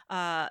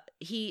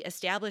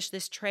established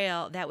this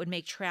trail that would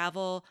make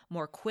travel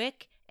more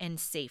quick and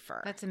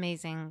safer. That's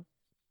amazing.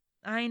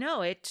 I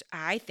know it.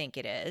 I think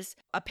it is.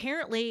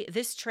 Apparently,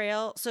 this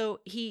trail, so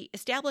he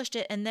established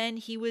it and then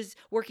he was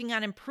working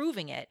on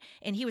improving it.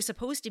 And he was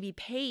supposed to be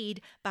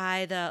paid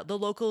by the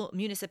local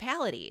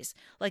municipalities,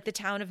 like the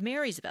town of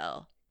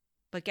Marysville.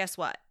 But guess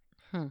what?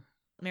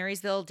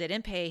 Marysville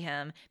didn't pay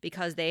him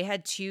because they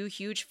had 2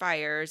 huge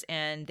fires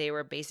and they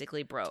were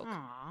basically broke.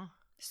 Aww.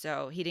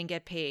 So he didn't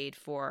get paid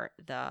for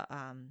the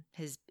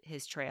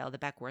his trail, the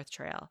Backworth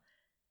Trail.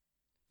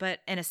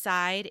 But an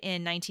aside,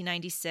 in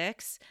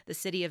 1996, the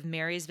city of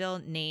Marysville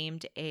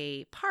named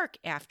a park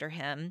after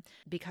him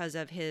because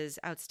of his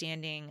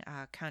outstanding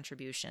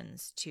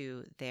contributions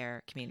to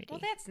their community.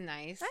 Well, that's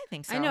nice. I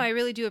think so. I know. I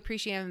really do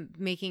appreciate him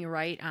making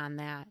right on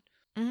that.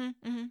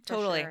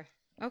 Totally. Sure.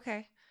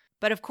 Okay.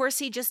 But of course,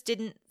 he just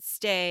didn't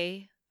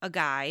stay a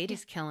guide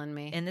He's killing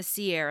me. in the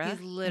Sierra. He's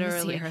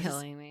literally Sierras.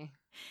 killing me.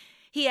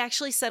 He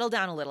actually settled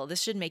down a little.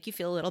 This should make you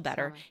feel a little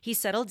better. Tell me. He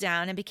settled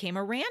down and became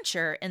a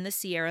rancher in the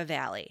Sierra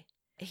Valley.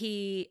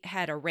 He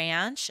had a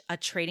ranch, a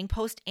trading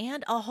post,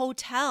 and a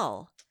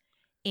hotel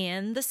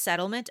in the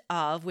settlement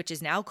of, which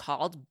is now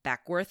called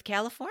Backworth,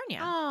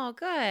 California. Oh,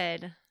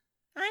 good.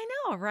 I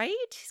know, right?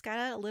 He's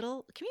got a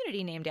little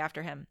community named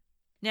after him.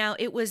 Now,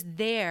 it was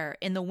there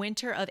in the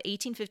winter of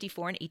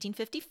 1854 and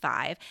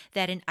 1855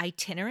 that an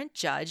itinerant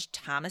judge,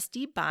 Thomas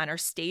D. Bonner,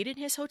 stayed in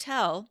his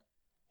hotel,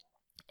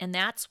 and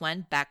that's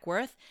when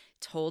Beckwourth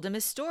told him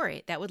his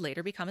story that would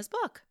later become his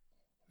book.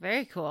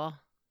 Very cool.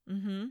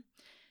 Mm-hmm.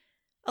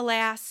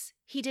 Alas,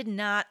 he did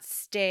not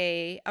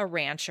stay a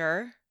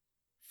rancher.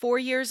 4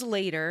 years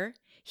later,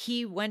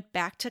 he went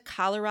back to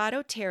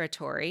Colorado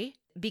Territory,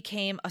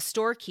 became a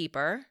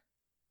storekeeper,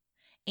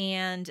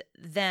 and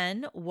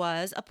then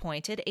was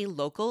appointed a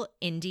local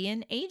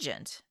Indian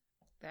agent.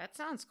 That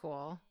sounds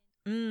cool.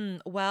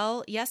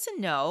 Well, yes and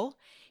no.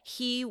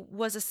 He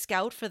was a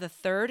scout for the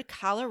 3rd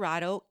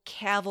Colorado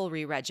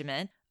Cavalry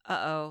Regiment.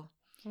 Uh-oh.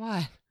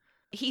 What?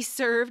 He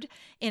served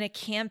in a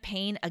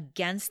campaign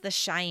against the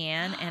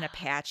Cheyenne and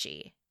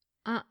Apache.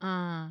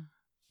 And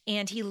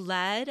he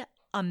led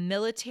a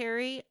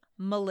military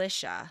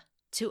militia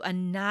to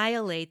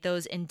annihilate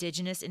those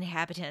indigenous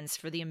inhabitants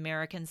for the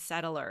American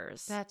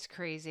settlers. That's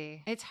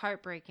crazy. It's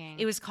heartbreaking.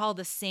 It was called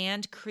the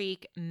Sand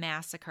Creek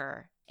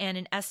Massacre, and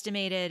an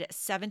estimated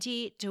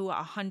 70 to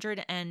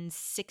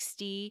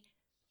 160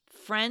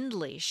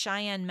 friendly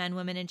Cheyenne men,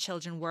 women, and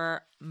children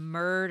were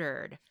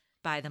murdered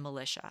by the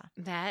militia.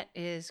 That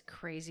is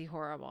crazy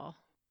horrible.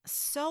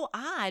 So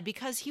odd,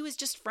 because he was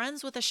just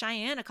friends with a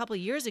Cheyenne a couple of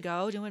years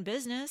ago doing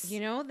business.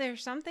 You know,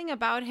 there's something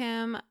about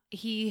him.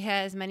 He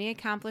has many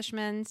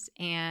accomplishments,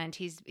 and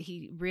he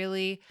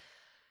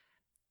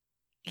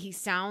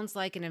sounds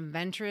like an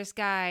adventurous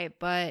guy,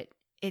 but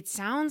it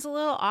sounds a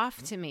little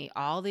off to me.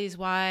 All these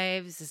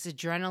wives, this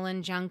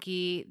adrenaline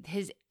junkie,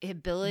 his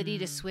ability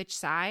to switch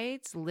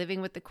sides, living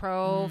with the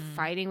Crow,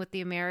 fighting with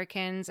the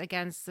Americans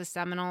against the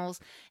Seminoles,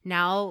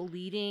 now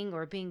leading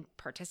or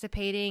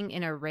participating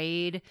in a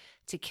raid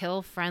to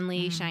kill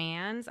friendly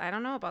Cheyennes. I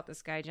don't know about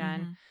this guy,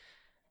 Jen.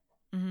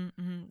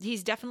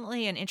 He's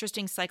definitely an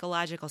interesting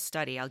psychological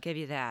study. I'll give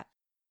you that.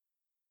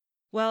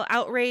 Well,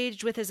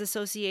 outraged with his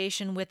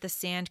association with the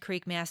Sand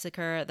Creek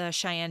Massacre, the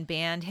Cheyenne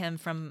banned him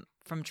from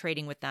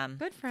trading with them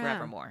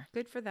forevermore.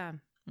 Good for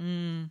them.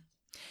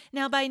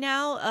 Now, by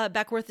now,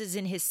 Beckwourth is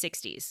in his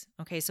 60s.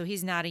 Okay, so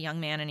he's not a young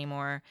man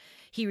anymore.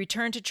 He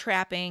returned to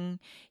trapping.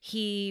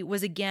 He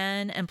was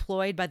again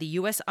employed by the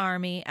U.S.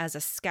 Army as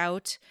a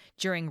scout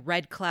during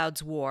Red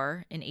Cloud's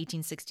War in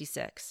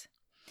 1866.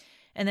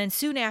 And then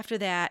soon after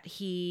that,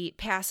 he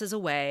passes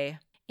away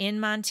in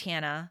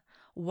Montana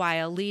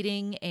while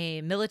leading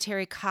a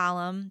military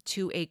column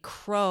to a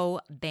Crow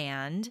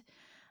band.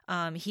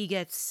 He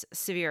gets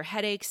severe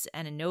headaches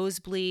and a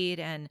nosebleed,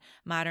 and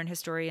modern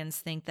historians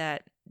think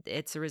that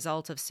it's a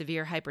result of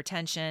severe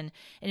hypertension.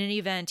 In any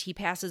event, he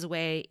passes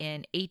away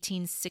in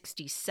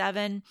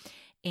 1867,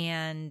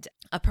 and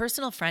a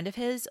personal friend of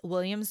his,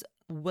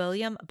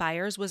 William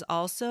Byers, was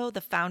also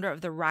the founder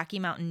of the Rocky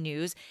Mountain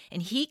News,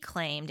 and he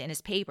claimed in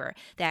his paper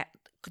that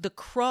the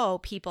Crow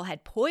people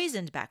had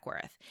poisoned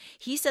Beckwourth.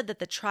 He said that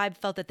the tribe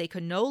felt that they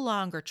could no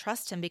longer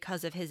trust him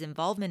because of his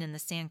involvement in the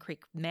Sand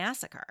Creek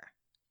Massacre.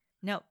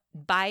 Now,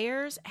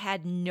 Byers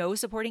had no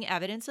supporting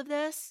evidence of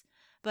this,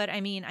 but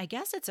I mean, I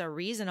guess it's a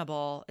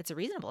reasonable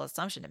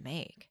assumption to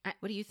make.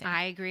 What do you think?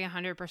 I agree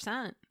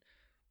 100%.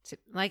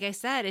 Like I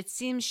said, it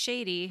seems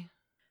shady.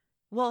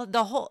 Well,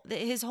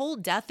 his whole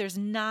death, there's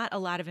not a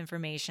lot of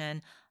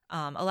information,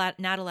 not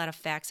a lot of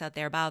facts out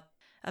there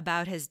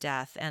about his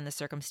death and the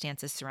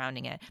circumstances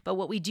surrounding it. But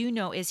what we do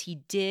know is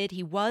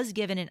he was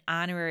given an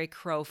honorary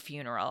Crow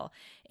funeral,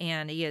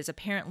 and he is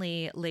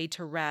apparently laid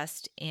to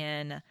rest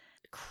in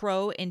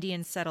Crow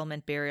Indian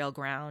Settlement Burial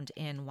Ground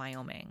in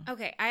Wyoming.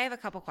 Okay, I have a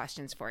couple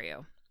questions for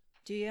you.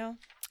 Do you?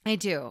 I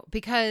do,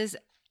 because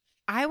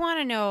I want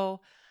to know,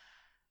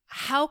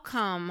 how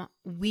come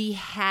we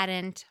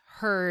hadn't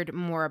heard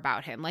more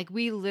about him? Like,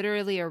 we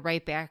literally are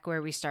right back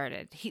where we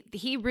started.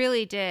 He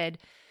really did.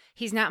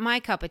 He's not my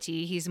cup of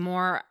tea. He's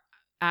more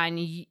on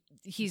your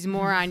He's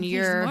more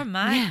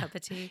my cup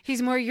of tea.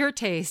 He's more your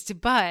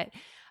taste, but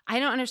I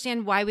don't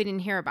understand why we didn't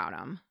hear about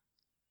him.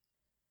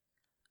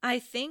 I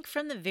think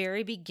from the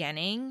very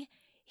beginning,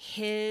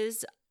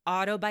 his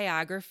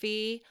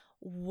autobiography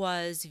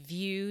was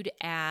viewed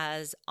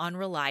as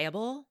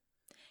unreliable.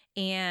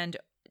 And,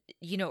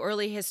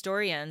 early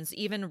historians,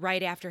 even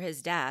right after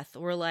his death,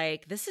 were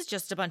like, this is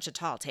just a bunch of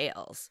tall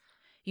tales.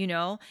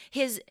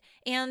 His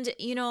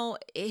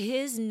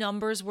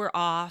numbers were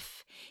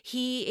off.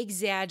 He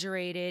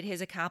exaggerated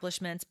his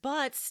accomplishments,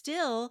 but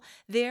still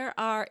there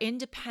are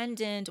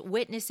independent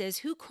witnesses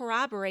who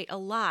corroborate a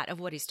lot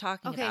of what he's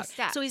talking about.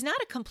 Stop. So he's not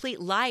a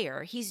complete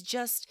liar. He's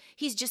just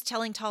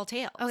telling tall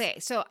tales. Okay,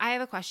 so I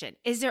have a question.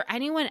 Is there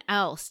anyone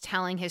else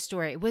telling his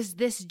story? Was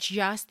this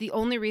just the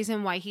only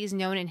reason why he's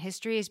known in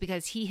history is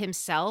because he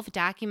himself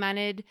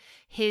documented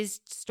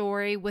his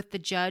story with the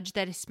judge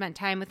that spent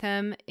time with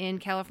him in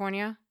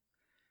California?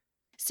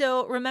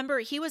 So remember,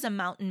 he was a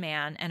mountain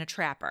man and a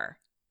trapper.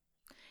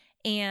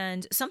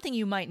 And something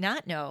you might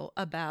not know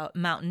about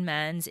mountain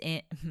men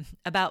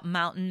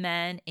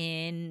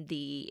in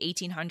the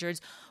 1800s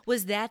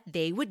was that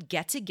they would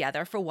get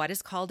together for what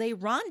is called a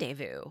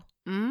rendezvous.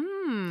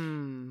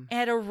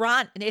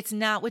 It's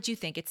not what you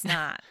think. It's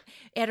not.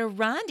 At a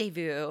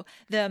rendezvous,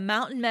 the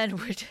mountain men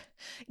would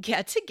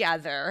get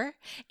together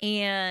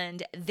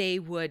and they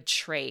would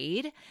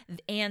trade,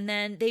 and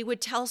then they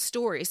would tell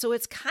stories. So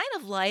it's kind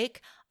of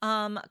like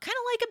a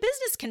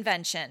business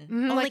convention,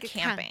 only like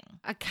camping.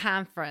 A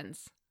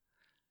conference.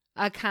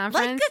 Like a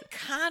conference.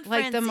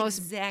 Like the most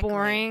exactly.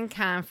 boring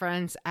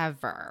conference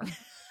ever.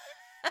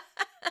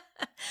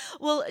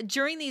 Well,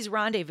 during these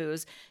rendezvous,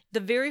 the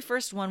very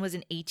first one was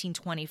in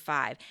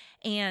 1825.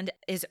 And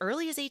as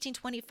early as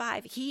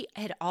 1825, he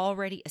had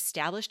already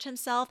established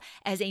himself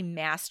as a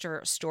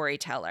master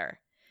storyteller.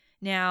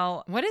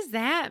 Now, What does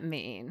that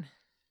mean?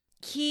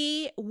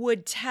 he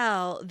would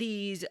tell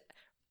these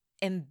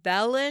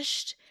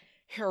embellished,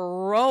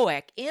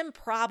 heroic,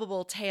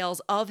 improbable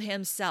tales of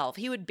himself.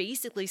 He would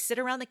basically sit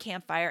around the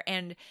campfire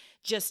and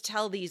just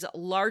tell these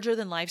larger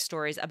than life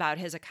stories about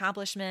his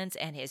accomplishments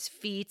and his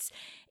feats.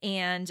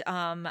 And,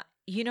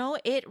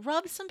 it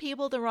rubbed some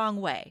people the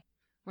wrong way.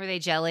 Were they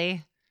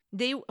jelly?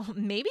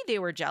 Maybe they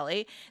were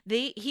jelly.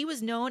 He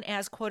was known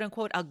as, quote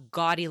unquote, a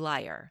gaudy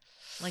liar.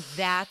 Like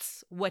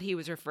that's what he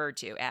was referred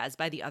to as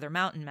by the other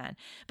mountain men.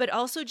 But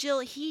also,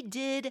 Jill, he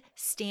did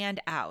stand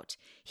out.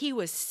 He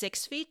was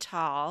 6 feet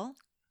tall,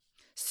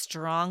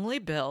 strongly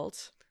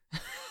built.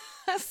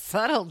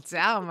 Settle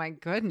down, my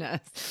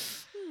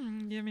goodness.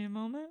 Give me a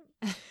moment.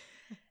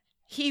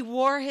 He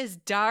wore his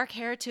dark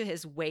hair to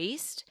his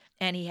waist,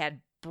 and he had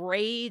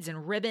braids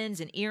and ribbons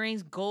and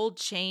earrings, gold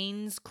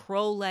chains,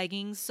 crow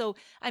leggings. So,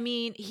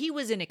 he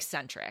was an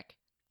eccentric.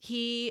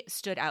 He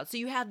stood out. So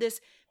you have this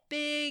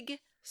big,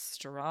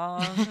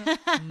 strong,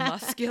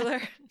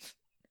 muscular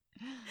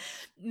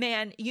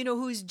man,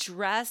 who's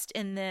dressed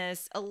in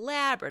this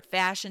elaborate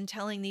fashion,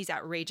 telling these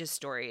outrageous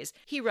stories.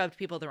 He rubbed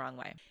people the wrong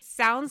way.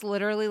 Sounds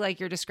literally like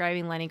you're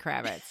describing Lenny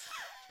Kravitz.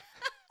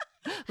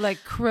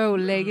 Like crow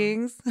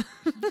leggings.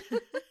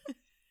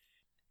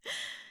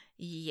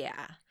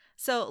 Yeah.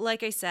 So,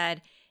 like I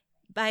said,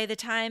 by the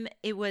time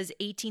it was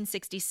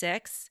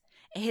 1866,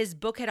 his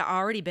book had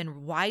already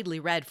been widely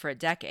read for a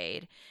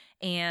decade.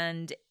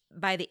 And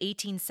by the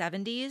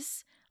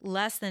 1870s,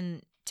 less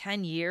than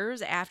 10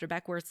 years after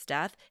Beckworth's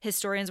death,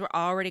 historians were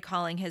already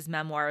calling his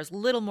memoirs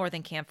little more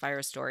than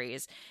campfire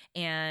stories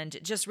and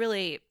just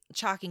really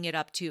chalking it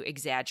up to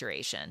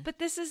exaggeration. But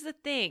this is the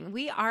thing.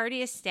 We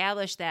already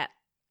established that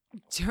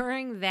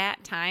during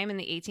that time in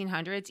the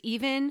 1800s,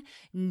 even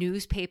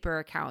newspaper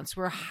accounts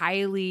were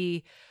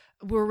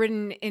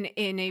written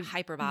in a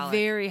Hyperbolic.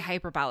 very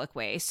hyperbolic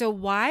way. So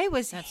why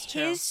was That's his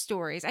true.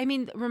 stories?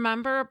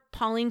 Remember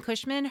Pauline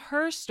Cushman,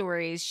 her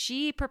stories,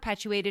 she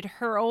perpetuated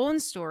her own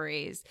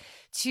stories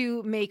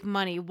to make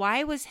money.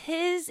 Why was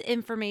his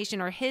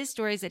information or his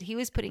stories that he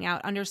was putting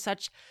out under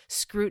such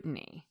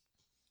scrutiny?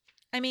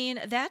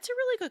 That's a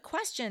really good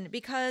question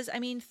because,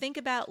 think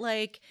about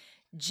like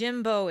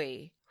Jim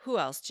Bowie. Who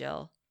else,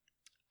 Jill?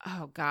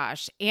 Oh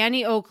gosh,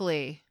 Annie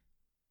Oakley.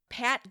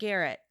 Pat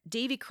Garrett,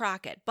 Davy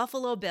Crockett,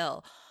 Buffalo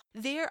Bill.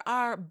 There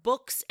are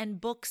books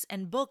and books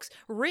and books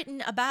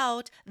written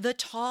about the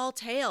tall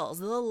tales,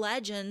 the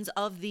legends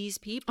of these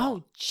people.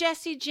 Oh,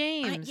 Jesse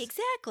James.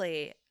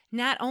 Exactly.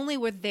 Not only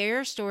were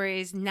their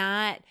stories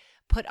not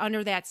put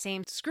under that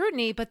same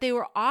scrutiny, but they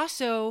were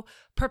also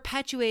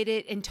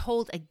perpetuated and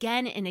told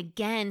again and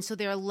again, so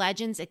their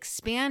legends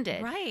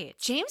expanded. Right.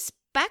 James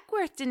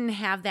Beckworth didn't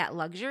have that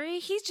luxury.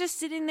 He's just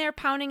sitting there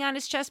pounding on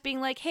his chest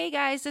being like, hey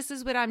guys, this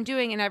is what I'm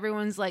doing. And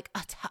everyone's like,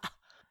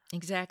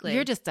 Exactly.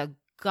 You're just a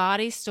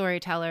gaudy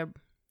storyteller.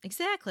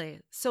 Exactly.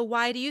 So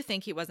why do you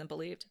think he wasn't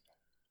believed?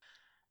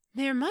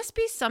 There must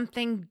be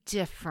something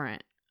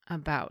different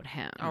about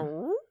him.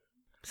 Oh.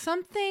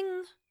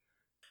 Something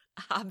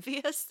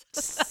Obvious.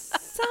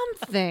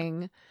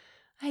 something.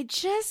 I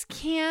just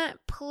can't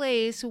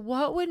place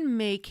what would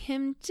make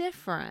him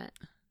different.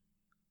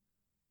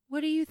 What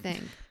do you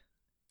think?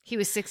 He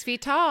was 6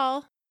 feet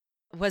tall.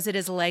 Was it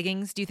his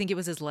leggings? Do you think it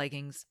was his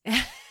leggings?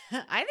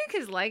 I think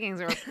his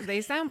leggings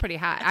they sound pretty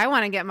hot. I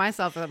want to get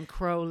myself some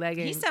crow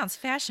leggings. He sounds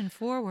fashion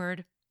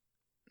forward.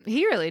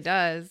 He really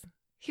does.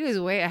 He was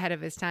way ahead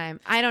of his time.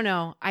 I don't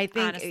know. I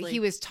think Honestly. he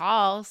was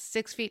tall,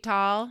 6 feet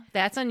tall.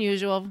 That's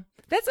unusual.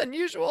 That's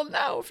unusual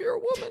now if you're a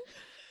woman.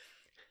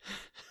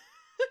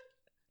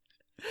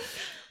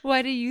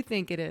 Why do you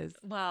think it is?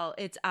 Well,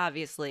 it's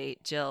obviously,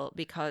 Jill,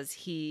 because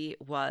he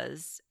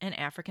was an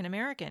African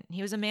American.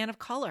 He was a man of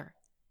color.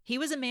 He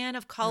was a man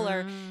of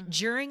color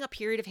during a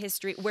period of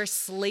history where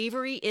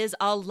slavery is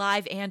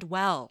alive and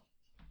well.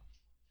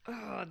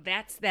 Oh,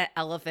 that's that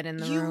elephant in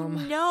the You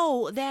room.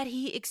 know that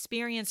he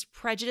experienced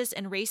prejudice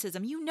and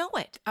racism. You know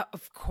it.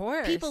 Of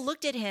course. People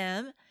looked at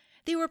him.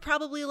 They were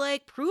probably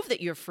like, prove that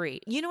you're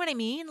free. You know what I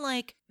mean?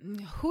 Like,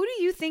 who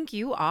do you think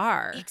you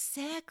are?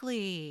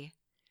 Exactly.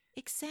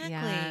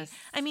 Yes.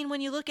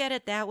 When you look at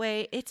it that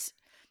way, it's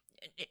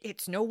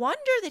no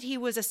wonder that he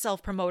was a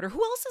self-promoter.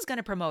 Who else is going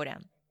to promote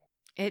him?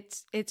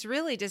 It's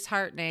really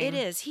disheartening. It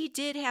is. He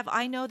did have,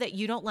 I know that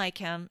you don't like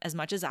him as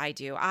much as I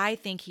do. I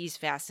think he's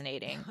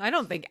fascinating. I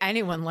don't think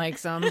anyone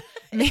likes him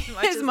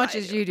as much I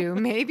as do. you do.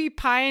 Maybe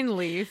Pine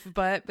Leaf,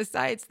 but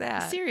besides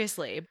that.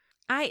 Seriously.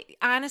 I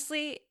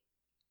honestly,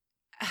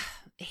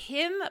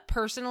 him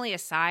personally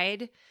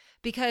aside,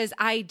 because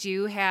I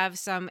do have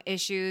some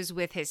issues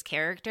with his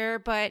character,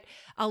 but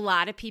a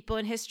lot of people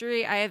in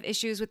history, I have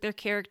issues with their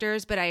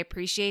characters, but I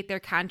appreciate their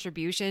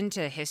contribution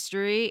to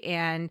history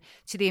and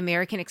to the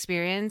American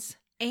experience.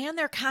 And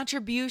their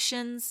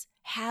contributions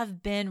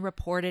have been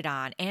reported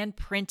on and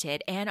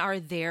printed and are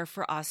there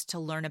for us to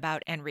learn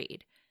about and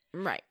read.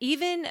 Right.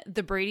 Even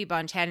the Brady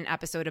Bunch had an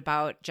episode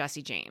about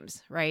Jesse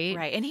James, right?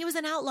 Right. And he was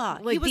an outlaw.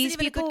 Like, he wasn't these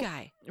even people- a good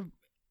guy.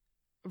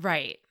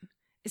 Right.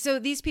 So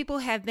these people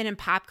have been in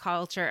pop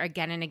culture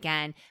again and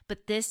again,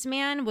 but this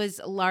man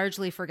was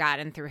largely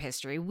forgotten through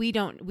history. We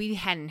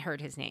hadn't heard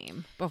his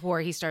name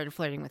before he started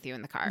flirting with you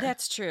in the car.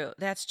 That's true.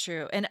 That's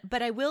true.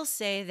 But I will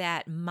say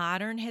that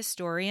modern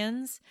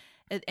historians,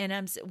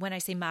 and when I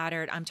say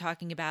modern, I'm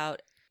talking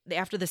about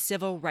after the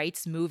civil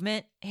rights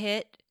movement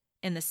hit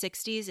in the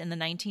 60s, in the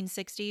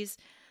 1960s,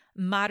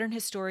 modern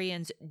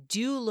historians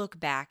do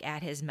look back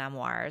at his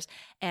memoirs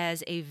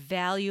as a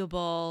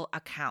valuable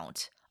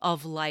account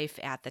of life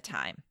at the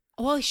time.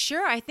 Well,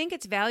 sure. I think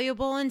it's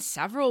valuable in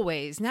several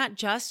ways, not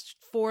just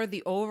for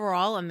the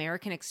overall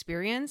American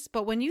experience,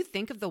 but when you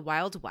think of the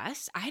Wild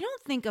West, I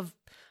don't think of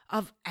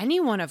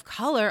anyone of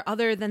color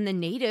other than the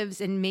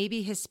natives and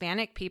maybe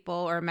Hispanic people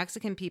or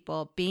Mexican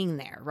people being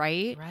there,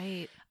 right?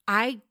 Right.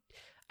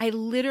 I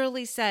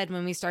literally said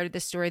when we started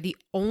this story, the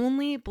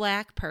only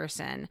Black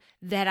person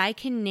that I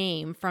can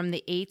name from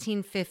the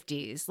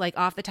 1850s, like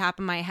off the top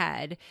of my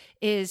head,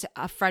 is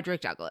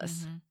Frederick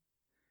Douglass. Mhm.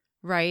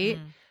 Right?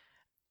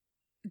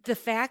 Mm. The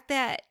fact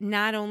that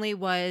not only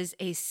was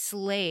a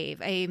slave,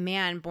 a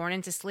man born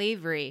into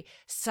slavery,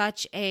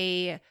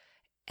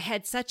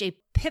 had such a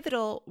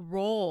pivotal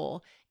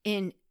role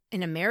in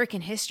American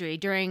history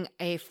during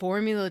a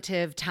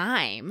formulative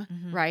time,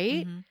 Mhm.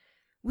 right? Mhm.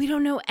 We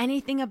don't know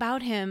anything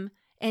about him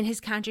and his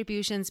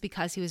contributions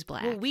because he was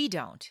Black. Well, we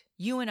don't.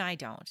 You and I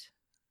don't.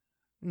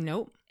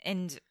 Nope.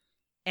 And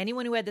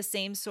anyone who had the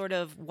same sort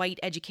of white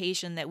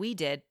education that we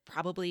did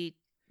probably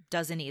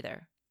doesn't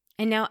either.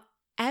 And now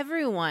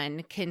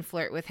everyone can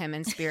flirt with him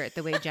in spirit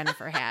the way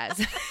Jennifer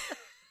has.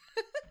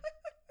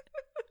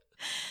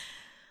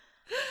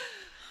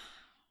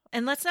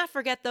 And let's not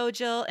forget, though,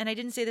 Jill, and I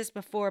didn't say this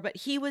before, but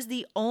he was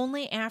the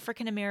only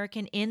African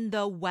American in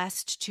the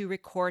West to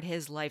record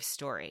his life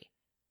story.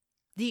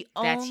 The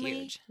That's only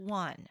huge.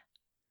 one.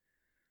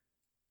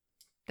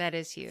 That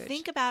is huge.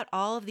 Think about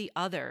all of the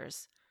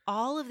others,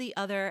 all of the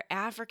other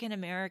African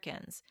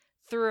Americans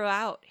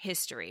throughout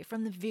history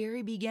from the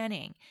very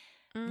beginning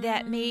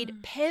that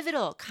made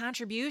pivotal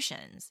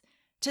contributions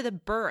to the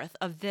birth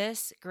of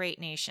this great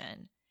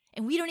nation.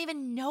 And we don't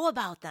even know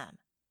about them.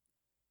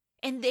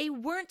 And they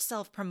weren't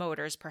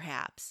self-promoters,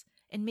 perhaps.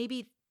 And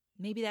maybe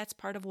that's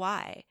part of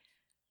why.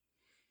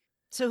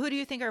 So who do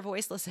you think our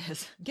voiceless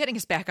is? Getting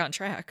us back on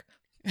track.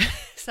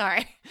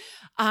 Sorry.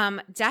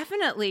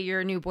 Definitely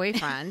your new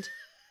boyfriend.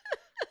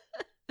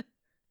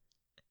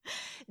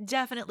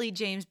 Definitely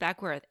James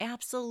Beckworth.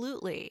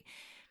 Absolutely.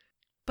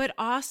 But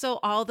also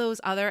all those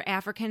other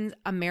African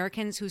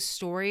Americans whose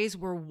stories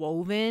were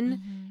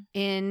woven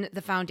in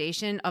the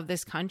foundation of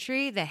this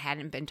country that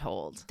hadn't been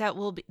told.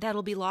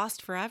 That'll be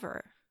lost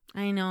forever.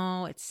 I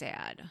know, it's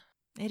sad.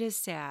 It is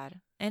sad.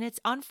 And it's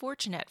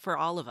unfortunate for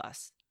all of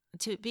us,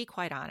 to be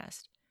quite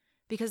honest.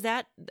 Because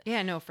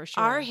Yeah, no, for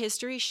sure. our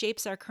history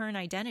shapes our current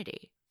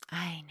identity.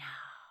 I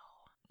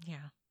know.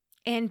 Yeah.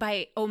 And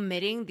by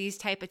omitting these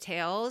type of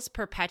tales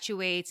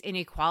perpetuates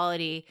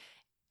inequality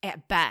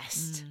at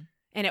best.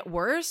 And at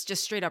worst,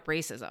 just straight up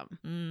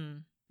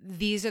racism.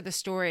 These are the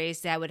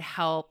stories that would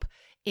help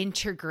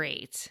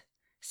integrate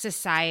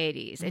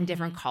societies and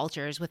different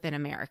cultures within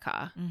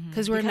America.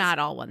 Because we're not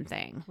all one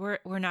thing.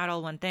 We're not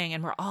all one thing,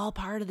 and we're all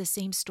part of the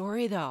same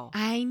story, though.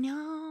 I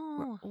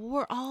know.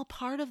 We're all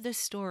part of this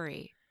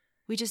story.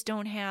 We just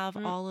don't have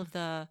all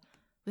the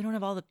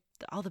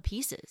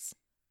pieces.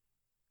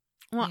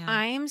 Well, Yeah.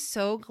 I'm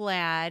so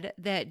glad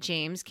that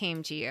James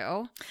came to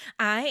you.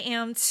 I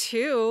am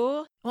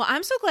too. Well,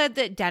 I'm so glad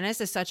that Dennis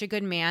is such a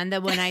good man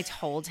that when I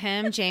told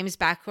him James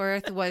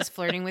Beckworth was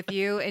flirting with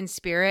you in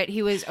spirit,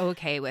 he was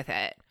okay with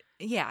it.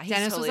 Yeah, he's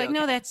Dennis totally was like,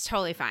 no, okay. that's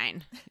totally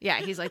fine. Yeah,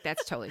 he's like,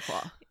 that's totally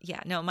cool.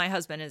 Yeah, no, my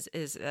husband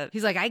is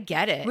He's like, I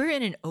get it. we're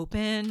in an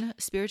open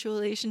spiritual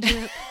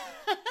relationship.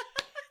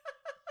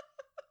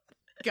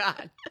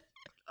 God.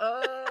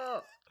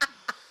 Oh.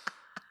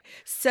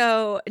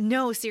 So,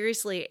 no,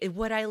 seriously,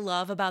 what I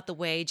love about the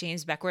way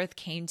James Beckworth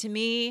came to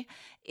me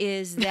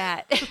is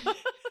that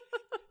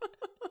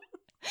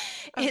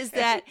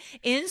that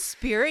in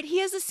spirit he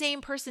has the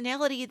same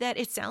personality that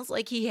it sounds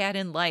like he had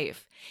in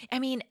life. I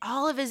mean,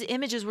 all of his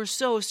images were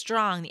so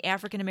strong. The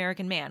African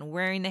American man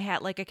wearing the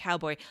hat like a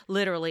cowboy,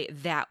 literally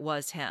that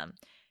was him.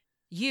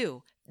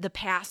 The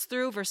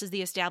pass-through versus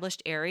the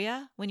established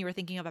area, when you were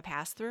thinking of a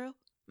pass-through.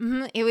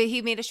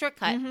 He made a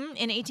shortcut. In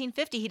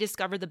 1850, he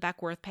discovered the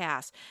Beckworth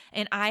Pass.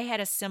 And I had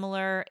a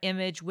similar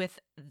image with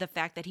the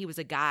fact that he was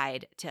a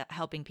guide to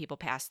helping people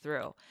pass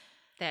through.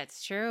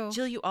 That's true.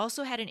 Jill, you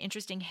also had an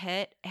interesting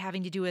hit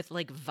having to do with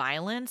like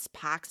violence,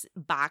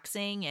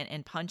 boxing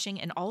and punching,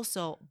 and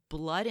also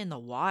blood in the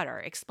water.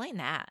 Explain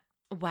that.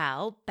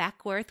 Well,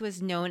 Beckworth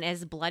was known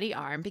as Bloody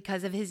Arm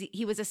because of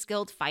he was a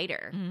skilled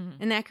fighter.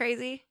 Isn't that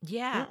crazy?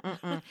 Yeah.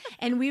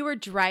 And we were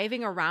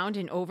driving around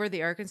and over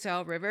the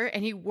Arkansas River,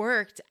 and he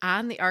worked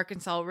on the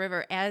Arkansas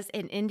River as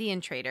an Indian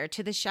trader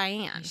to the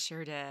Cheyenne. He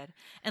sure did.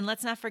 And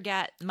let's not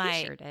forget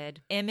my sure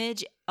did.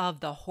 image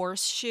of the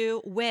horseshoe,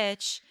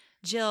 which,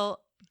 Jill,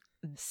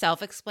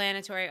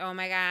 self-explanatory. Oh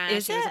my gosh.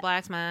 Is he was it? a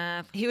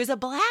blacksmith. He was a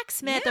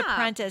blacksmith Yeah.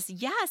 apprentice.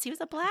 Yes, he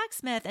was a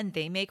blacksmith, and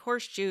they make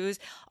horseshoes.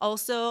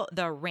 Also,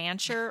 the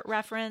rancher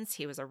reference.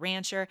 He was a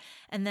rancher.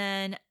 And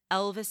then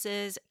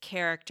Elvis's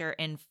character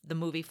in the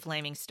movie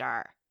Flaming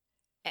Star.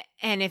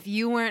 And if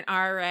you weren't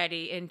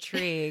already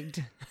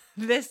intrigued,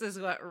 this is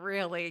what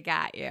really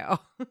got you.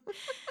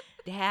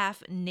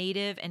 Half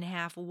native and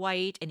half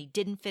white, and he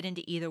didn't fit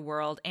into either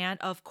world.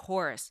 And of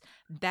course,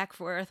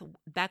 Beckworth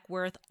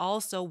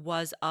also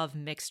was of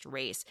mixed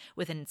race,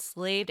 with an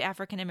enslaved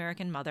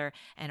African-American mother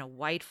and a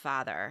white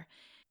father.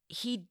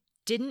 He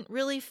didn't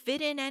really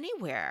fit in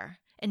anywhere.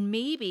 And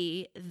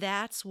maybe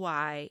that's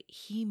why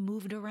he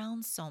moved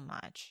around so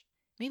much.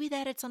 Maybe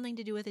that had something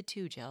to do with it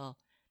too, Jill.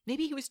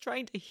 Maybe he was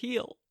trying to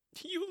heal.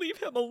 You leave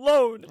him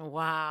alone.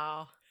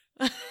 Wow.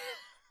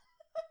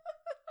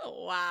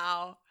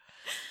 Wow.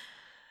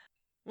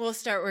 We'll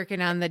start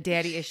working on the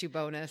daddy issue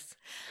bonus.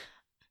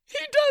 He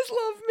does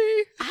love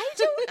me. I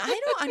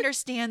don't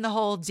understand the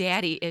whole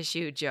daddy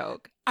issue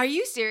joke. Are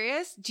you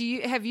serious?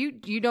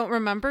 You don't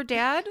remember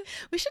Dad?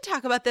 We should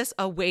talk about this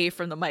away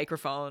from the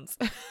microphones.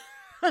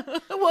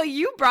 Well,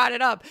 you brought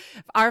it up.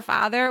 Our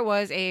father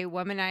was a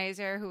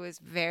womanizer who was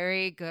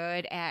very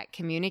good at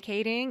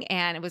communicating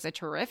and was a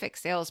terrific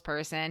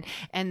salesperson,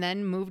 and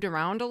then moved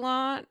around a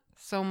lot,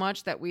 so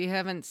much that we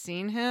haven't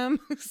seen him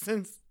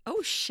since.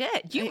 Oh,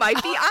 shit. You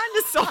might be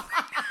onto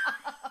something.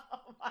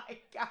 Oh, my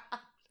God.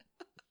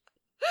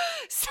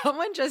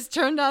 Someone just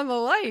turned on the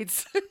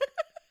lights.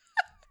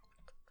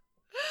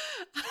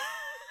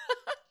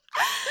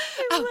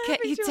 I'll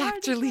get you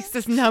Dr.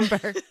 Lisa's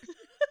number.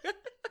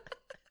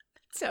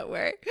 Don't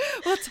worry.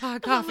 We'll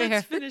talk off air.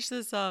 Let's finish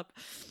this up.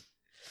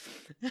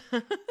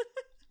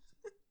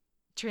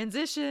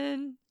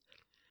 Transition.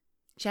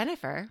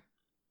 Jennifer,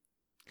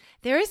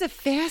 there is a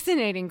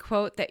fascinating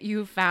quote that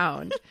you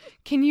found.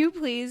 Can you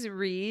please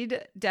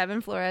read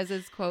Devin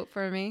Flores's quote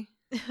for me?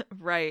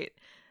 Right.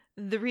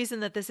 The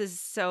reason that this is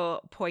so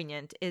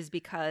poignant is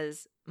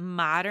because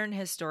modern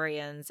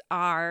historians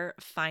are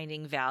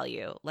finding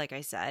value, like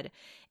I said,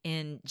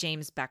 in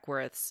James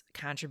Beckworth's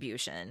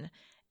contribution.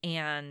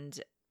 And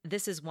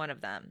this is one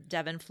of them,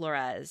 Devin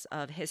Flores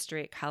of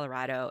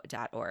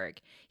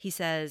historycolorado.org. He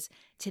says,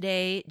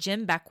 "Today,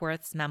 Jim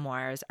Beckworth's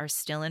memoirs are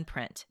still in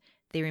print.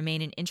 They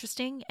remain an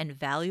interesting and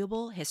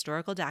valuable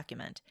historical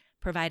document,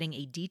 providing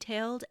a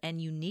detailed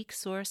and unique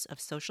source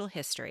of social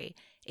history,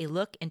 a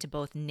look into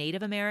both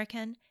Native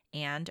American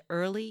and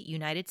early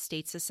United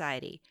States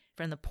society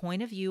from the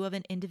point of view of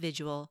an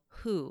individual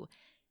who,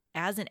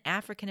 as an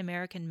African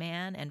American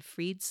man and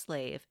freed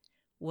slave,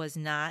 was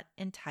not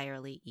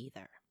entirely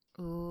either."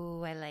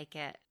 Ooh, I like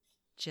it.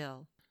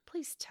 Jill,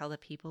 please tell the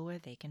people where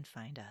they can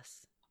find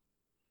us.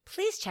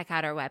 Please check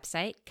out our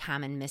website,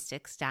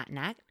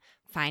 commonmystics.net.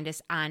 Find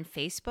us on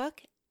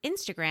Facebook,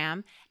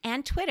 Instagram,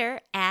 and Twitter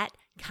at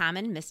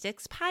Common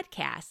Mystics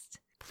Podcast.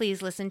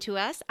 Please listen to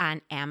us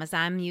on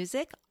Amazon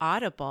Music,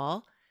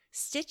 Audible,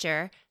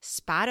 Stitcher,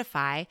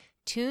 Spotify,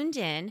 Tuned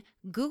In,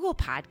 Google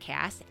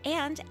Podcasts,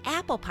 and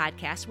Apple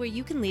Podcasts, where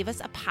you can leave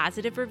us a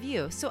positive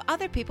review so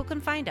other people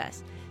can find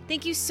us.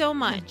 Thank you so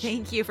much.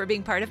 Thank you for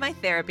being part of my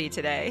therapy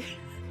today.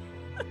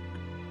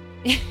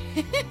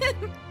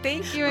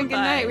 Thank you and good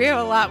Bye. night. We have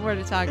a lot more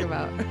to talk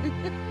about.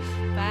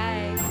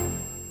 Bye.